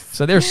 Yes.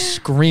 So they're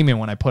screaming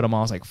when I put them on.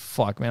 I was like,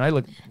 fuck, man, I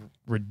look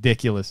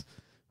ridiculous.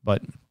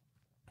 But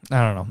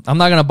I don't know. I'm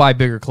not going to buy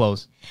bigger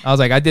clothes. I was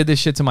like, I did this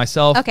shit to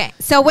myself. Okay.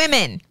 So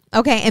women.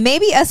 Okay. And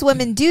maybe us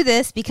women do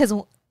this because,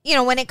 you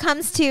know, when it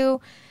comes to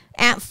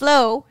Aunt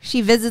Flo,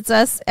 she visits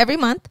us every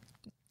month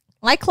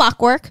like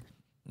clockwork.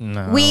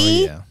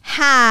 We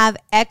have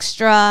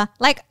extra,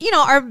 like, you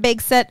know, our big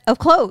set of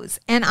clothes.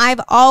 And I've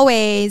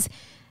always,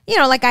 you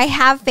know, like I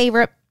have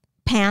favorite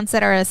pants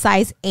that are a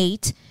size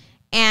 8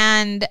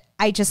 and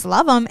I just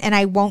love them and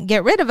I won't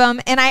get rid of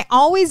them. And I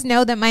always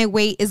know that my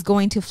weight is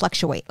going to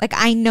fluctuate. Like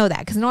I know that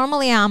because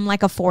normally I'm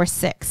like a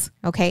 4'6".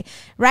 Okay.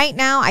 Right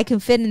now I can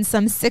fit in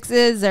some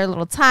 6s. They're a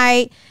little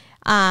tight.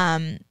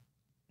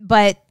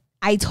 But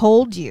I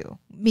told you,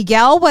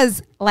 Miguel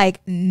was like,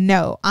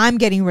 no, I'm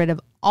getting rid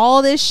of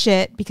all this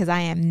shit because I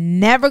am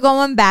never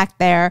going back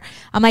there.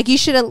 I'm like, you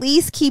should at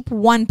least keep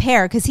one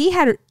pair because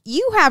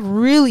you have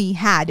really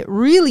had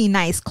really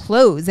nice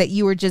clothes that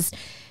you were just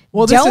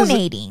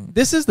donating.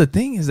 This is the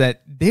thing is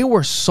that they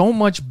were so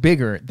much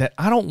bigger that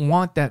I don't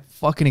want that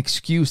fucking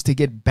excuse to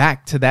get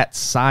back to that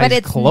size. But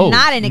it's clothes.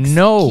 not an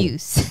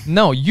excuse.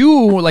 No,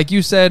 you, like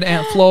you said,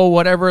 Aunt Flo,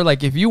 whatever,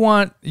 like if you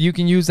want, you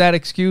can use that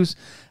excuse.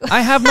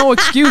 I have no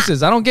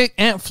excuses. I don't get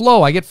Aunt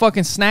Flo. I get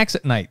fucking snacks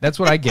at night. That's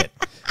what I get.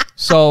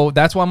 So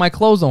that's why my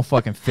clothes don't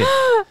fucking fit.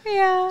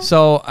 Yeah.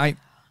 So I'm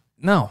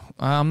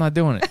not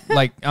doing it.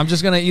 Like I'm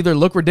just gonna either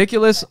look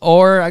ridiculous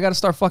or I gotta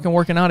start fucking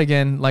working out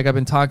again. Like I've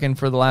been talking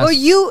for the last.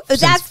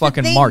 That's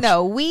fucking the thing, March.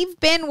 though. We've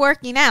been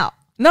working out.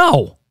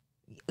 No.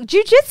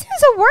 Jiu-jitsu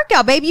is a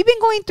workout, babe. You've been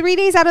going 3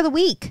 days out of the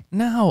week.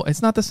 No,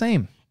 it's not the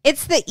same.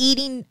 It's the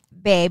eating,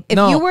 babe. If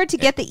you were to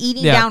get the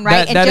eating down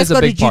right and that just is a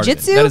go to big part of it.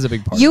 jiu-jitsu, That is a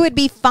big part you of it. would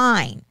be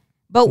fine.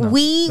 But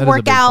we that is a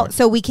work big out part.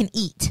 so we can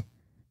eat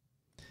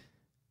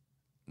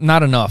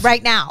Not enough.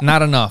 right now.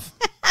 Not enough.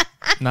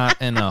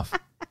 Not enough.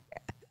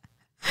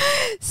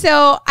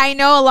 So I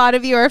know a lot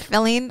of you are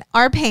feeling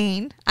our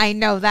pain. I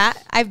know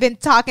that. I've been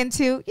talking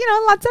to, you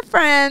know, lots of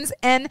friends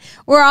and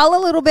we're all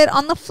a little bit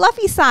on the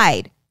fluffy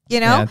side, you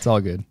know? Yeah, it's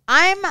all good.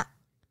 And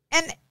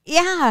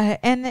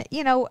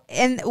you know,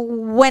 and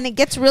when it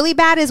gets really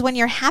bad is when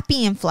you're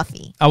happy and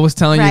fluffy. I was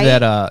telling right? you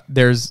that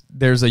there's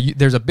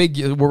a big,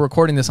 we're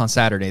recording this on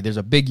Saturday. There's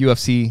a big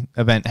UFC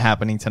event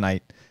happening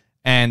tonight.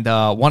 And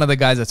one of the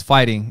guys that's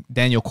fighting,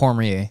 Daniel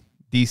Cormier,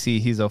 DC,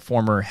 he's a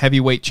former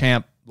heavyweight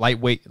champ,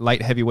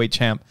 light heavyweight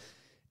champ.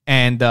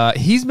 And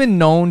he's been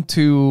known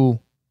to,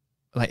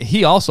 like,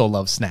 he also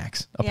loves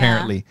snacks,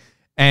 apparently. Yeah.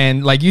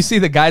 And like you see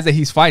the guys that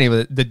he's fighting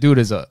with, the dude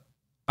is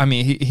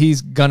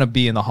he's gonna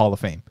be in the Hall of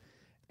Fame.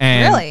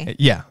 And really?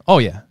 Yeah. Oh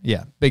yeah.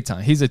 Yeah. Big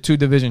time. He's a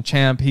 2-division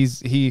champ.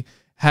 He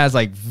has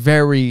like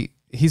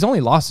he's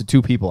only lost to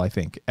 2 people, I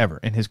think, ever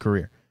in his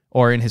career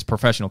or in his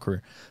professional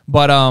career.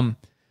 But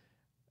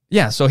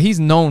yeah, so he's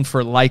known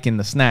for liking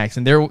the snacks.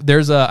 And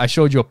I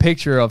showed you a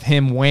picture of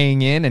him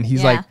weighing in and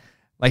he's like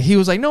he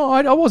was like, no,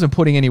 I wasn't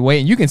putting any weight.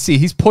 And you can see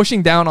he's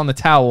pushing down on the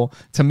towel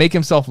to make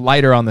himself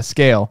lighter on the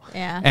scale.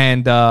 Yeah.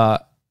 And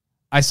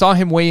I saw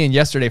him weigh in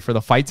yesterday for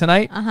the fight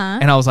tonight.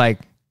 And I was like,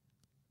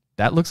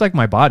 that looks like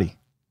my body.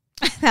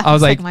 I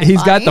was like,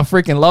 he's got the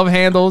freaking love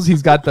handles.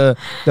 He's got the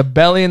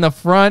belly in the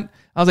front.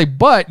 I was like,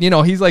 but,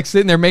 he's like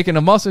sitting there making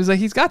a muscle. He's like,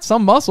 he's got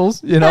some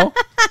muscles,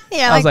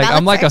 I was like,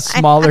 I'm like a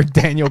smaller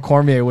Daniel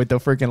Cormier with the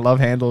freaking love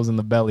handles in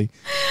the belly.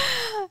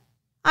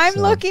 I'm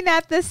looking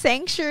at the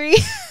sanctuary.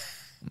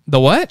 The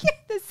what?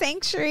 The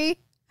sanctuary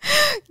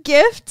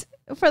gift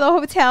for the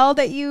hotel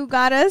that you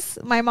got us,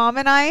 my mom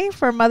and I,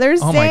 for Mother's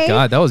Day. Oh my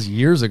God, that was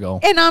years ago.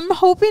 And I'm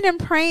hoping and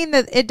praying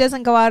that it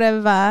doesn't go out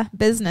of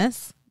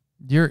business.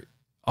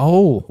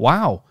 Oh,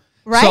 wow.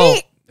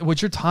 Right? So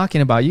what you're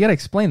talking about, you got to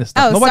explain this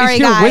stuff. Oh, Nobody's sorry,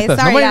 here guys. with us.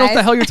 Sorry, Nobody knows guys.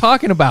 the hell you're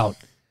talking about.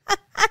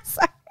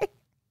 Sorry.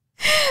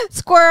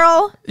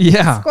 Squirrel.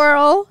 Yeah.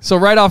 Squirrel. So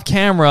right off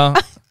camera,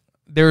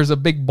 there's a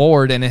big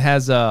board and it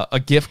has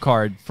a gift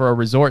card for a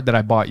resort that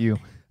I bought you.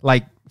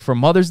 Like for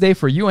Mother's Day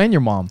for you and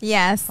your mom.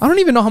 Yes. I don't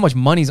even know how much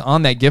money's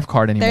on that gift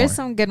card anymore. There's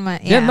some good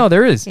money. Yeah, no,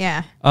 there is.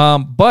 Yeah.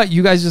 But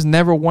you guys just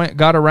never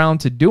got around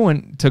to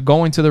going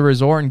to the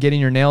resort and getting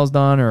your nails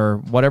done or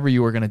whatever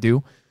you were gonna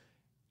do.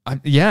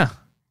 Yeah,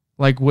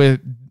 like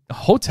with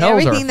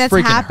hotels Everything are that's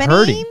freaking happening.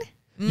 hurting.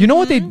 Mm-hmm. You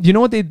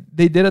know what they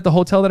did at the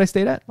hotel that I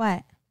stayed at?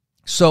 What?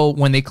 So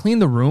when they clean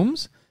the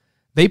rooms,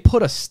 they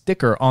put a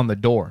sticker on the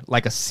door,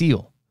 like a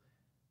seal.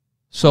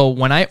 So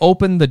when I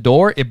open the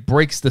door, it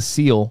breaks the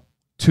seal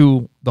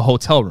to the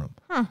hotel room,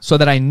 so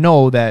that I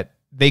know that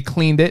they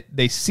cleaned it,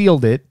 they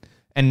sealed it,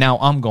 and now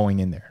I'm going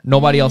in there.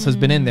 Nobody else has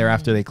been in there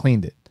after they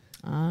cleaned it.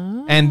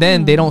 Oh. And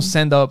then they don't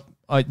send up,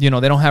 they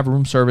don't have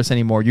room service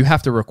anymore. You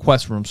have to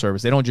request room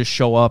service. They don't just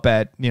show up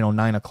at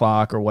 9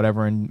 o'clock or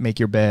whatever and make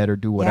your bed or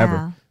do whatever.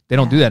 Yeah. They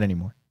don't do that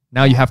anymore.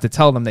 Now you have to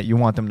tell them that you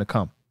want them to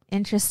come.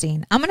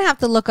 Interesting. I'm gonna have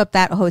to look up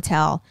that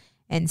hotel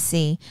and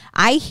see.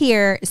 I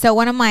hear so.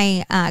 One of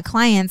my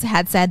clients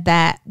had said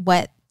that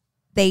what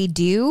they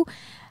do.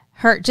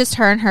 Her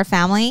and her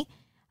family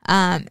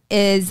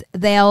is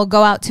they'll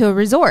go out to a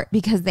resort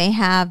because they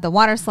have the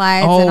water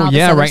slides and all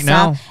this other stuff.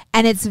 Now.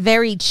 And it's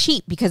very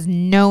cheap because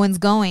no one's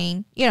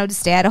going, to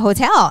stay at a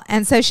hotel.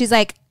 And so she's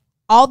like,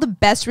 all the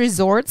best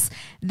resorts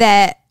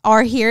that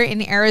are here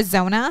in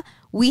Arizona,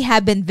 we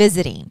have been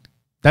visiting.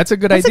 That's a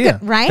good idea.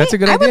 Right? That's a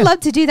good idea. I would love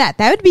to do that.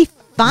 That would be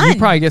fun. You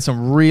probably get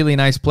some really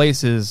nice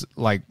places,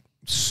 like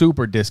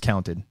super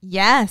discounted.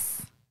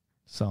 Yes.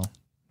 So,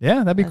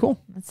 yeah, that'd be cool.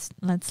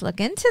 Let's look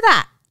into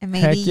that. And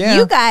maybe yeah.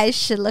 you guys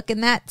should look in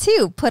that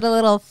too. Put a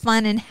little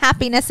fun and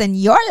happiness in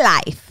your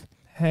life.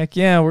 Heck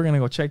yeah, we're going to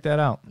go check that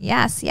out.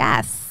 Yes,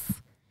 yes.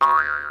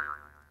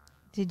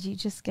 Did you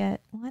just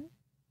get one?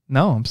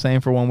 No, I'm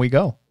saying for when we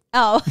go.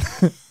 Oh.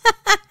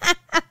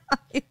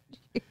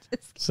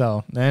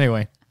 So,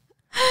 anyway.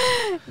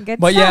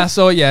 Good but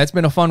stuff. It's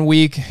been a fun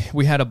week.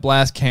 We had a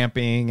blast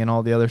camping and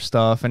all the other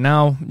stuff. And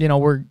now,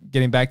 we're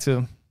getting back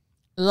to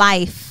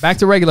life. Back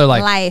to regular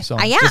life. So,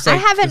 I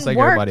haven't just like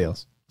worked. Everybody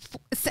else.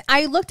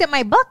 I looked at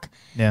my book.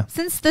 Yeah.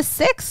 Since the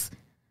 6th.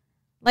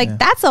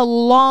 That's a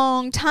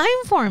long time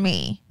for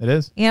me. It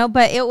is.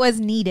 But it was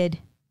needed.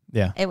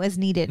 Yeah. It was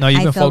needed. No, you've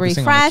been I feel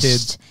focusing refreshed. on the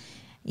kids.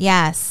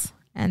 Yes.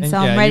 And so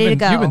I'm ready to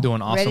go. You've been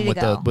doing awesome with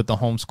the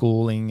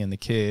homeschooling and the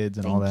kids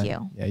and all that. Thank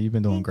you. Yeah, you've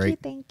been doing great.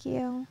 Thank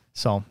you.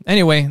 So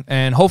anyway,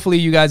 and hopefully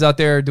you guys out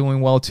there are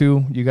doing well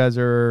too. You guys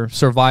are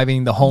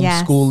surviving the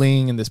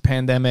homeschooling and this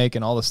pandemic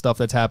and all the stuff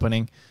that's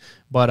happening.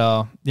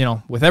 But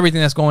with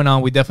everything that's going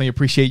on, we definitely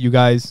appreciate you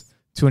guys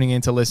tuning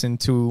in to listen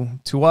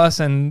to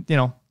us and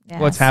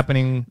what's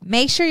happening.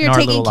 Make sure you're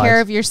taking care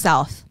of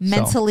yourself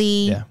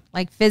mentally,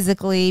 like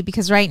physically,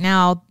 because right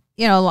now,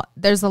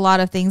 there's a lot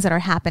of things that are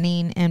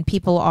happening and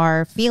people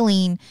are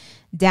feeling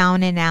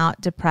down and out,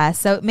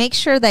 depressed. So make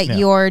sure that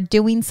you're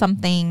doing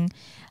something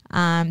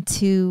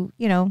to,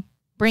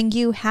 bring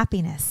you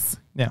happiness.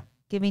 Yeah.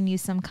 Giving you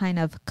some kind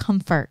of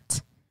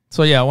comfort.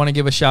 So, I want to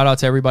give a shout out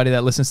to everybody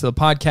that listens to the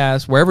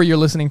podcast, wherever you're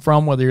listening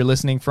from, whether you're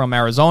listening from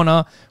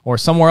Arizona or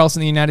somewhere else in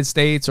the United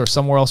States or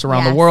somewhere else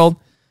around the world.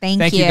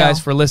 Thank you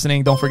guys for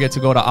listening. Don't forget to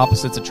go to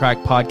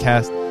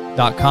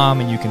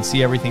oppositesattractpodcast.com and you can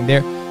see everything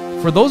there.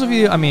 For those of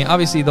you,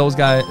 obviously those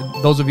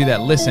of you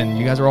that listen,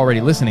 you guys are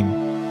already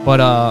listening. But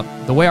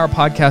the way our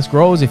podcast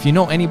grows, if you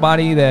know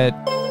anybody that,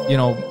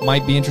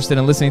 might be interested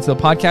in listening to the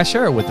podcast,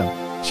 share it with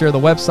them. Share the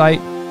website.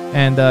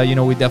 And,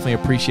 we definitely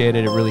appreciate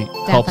it. It really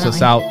helps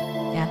us out.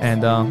 Yes.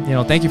 And,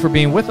 thank you for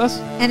being with us.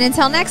 And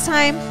until next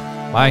time.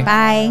 Bye.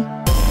 Bye.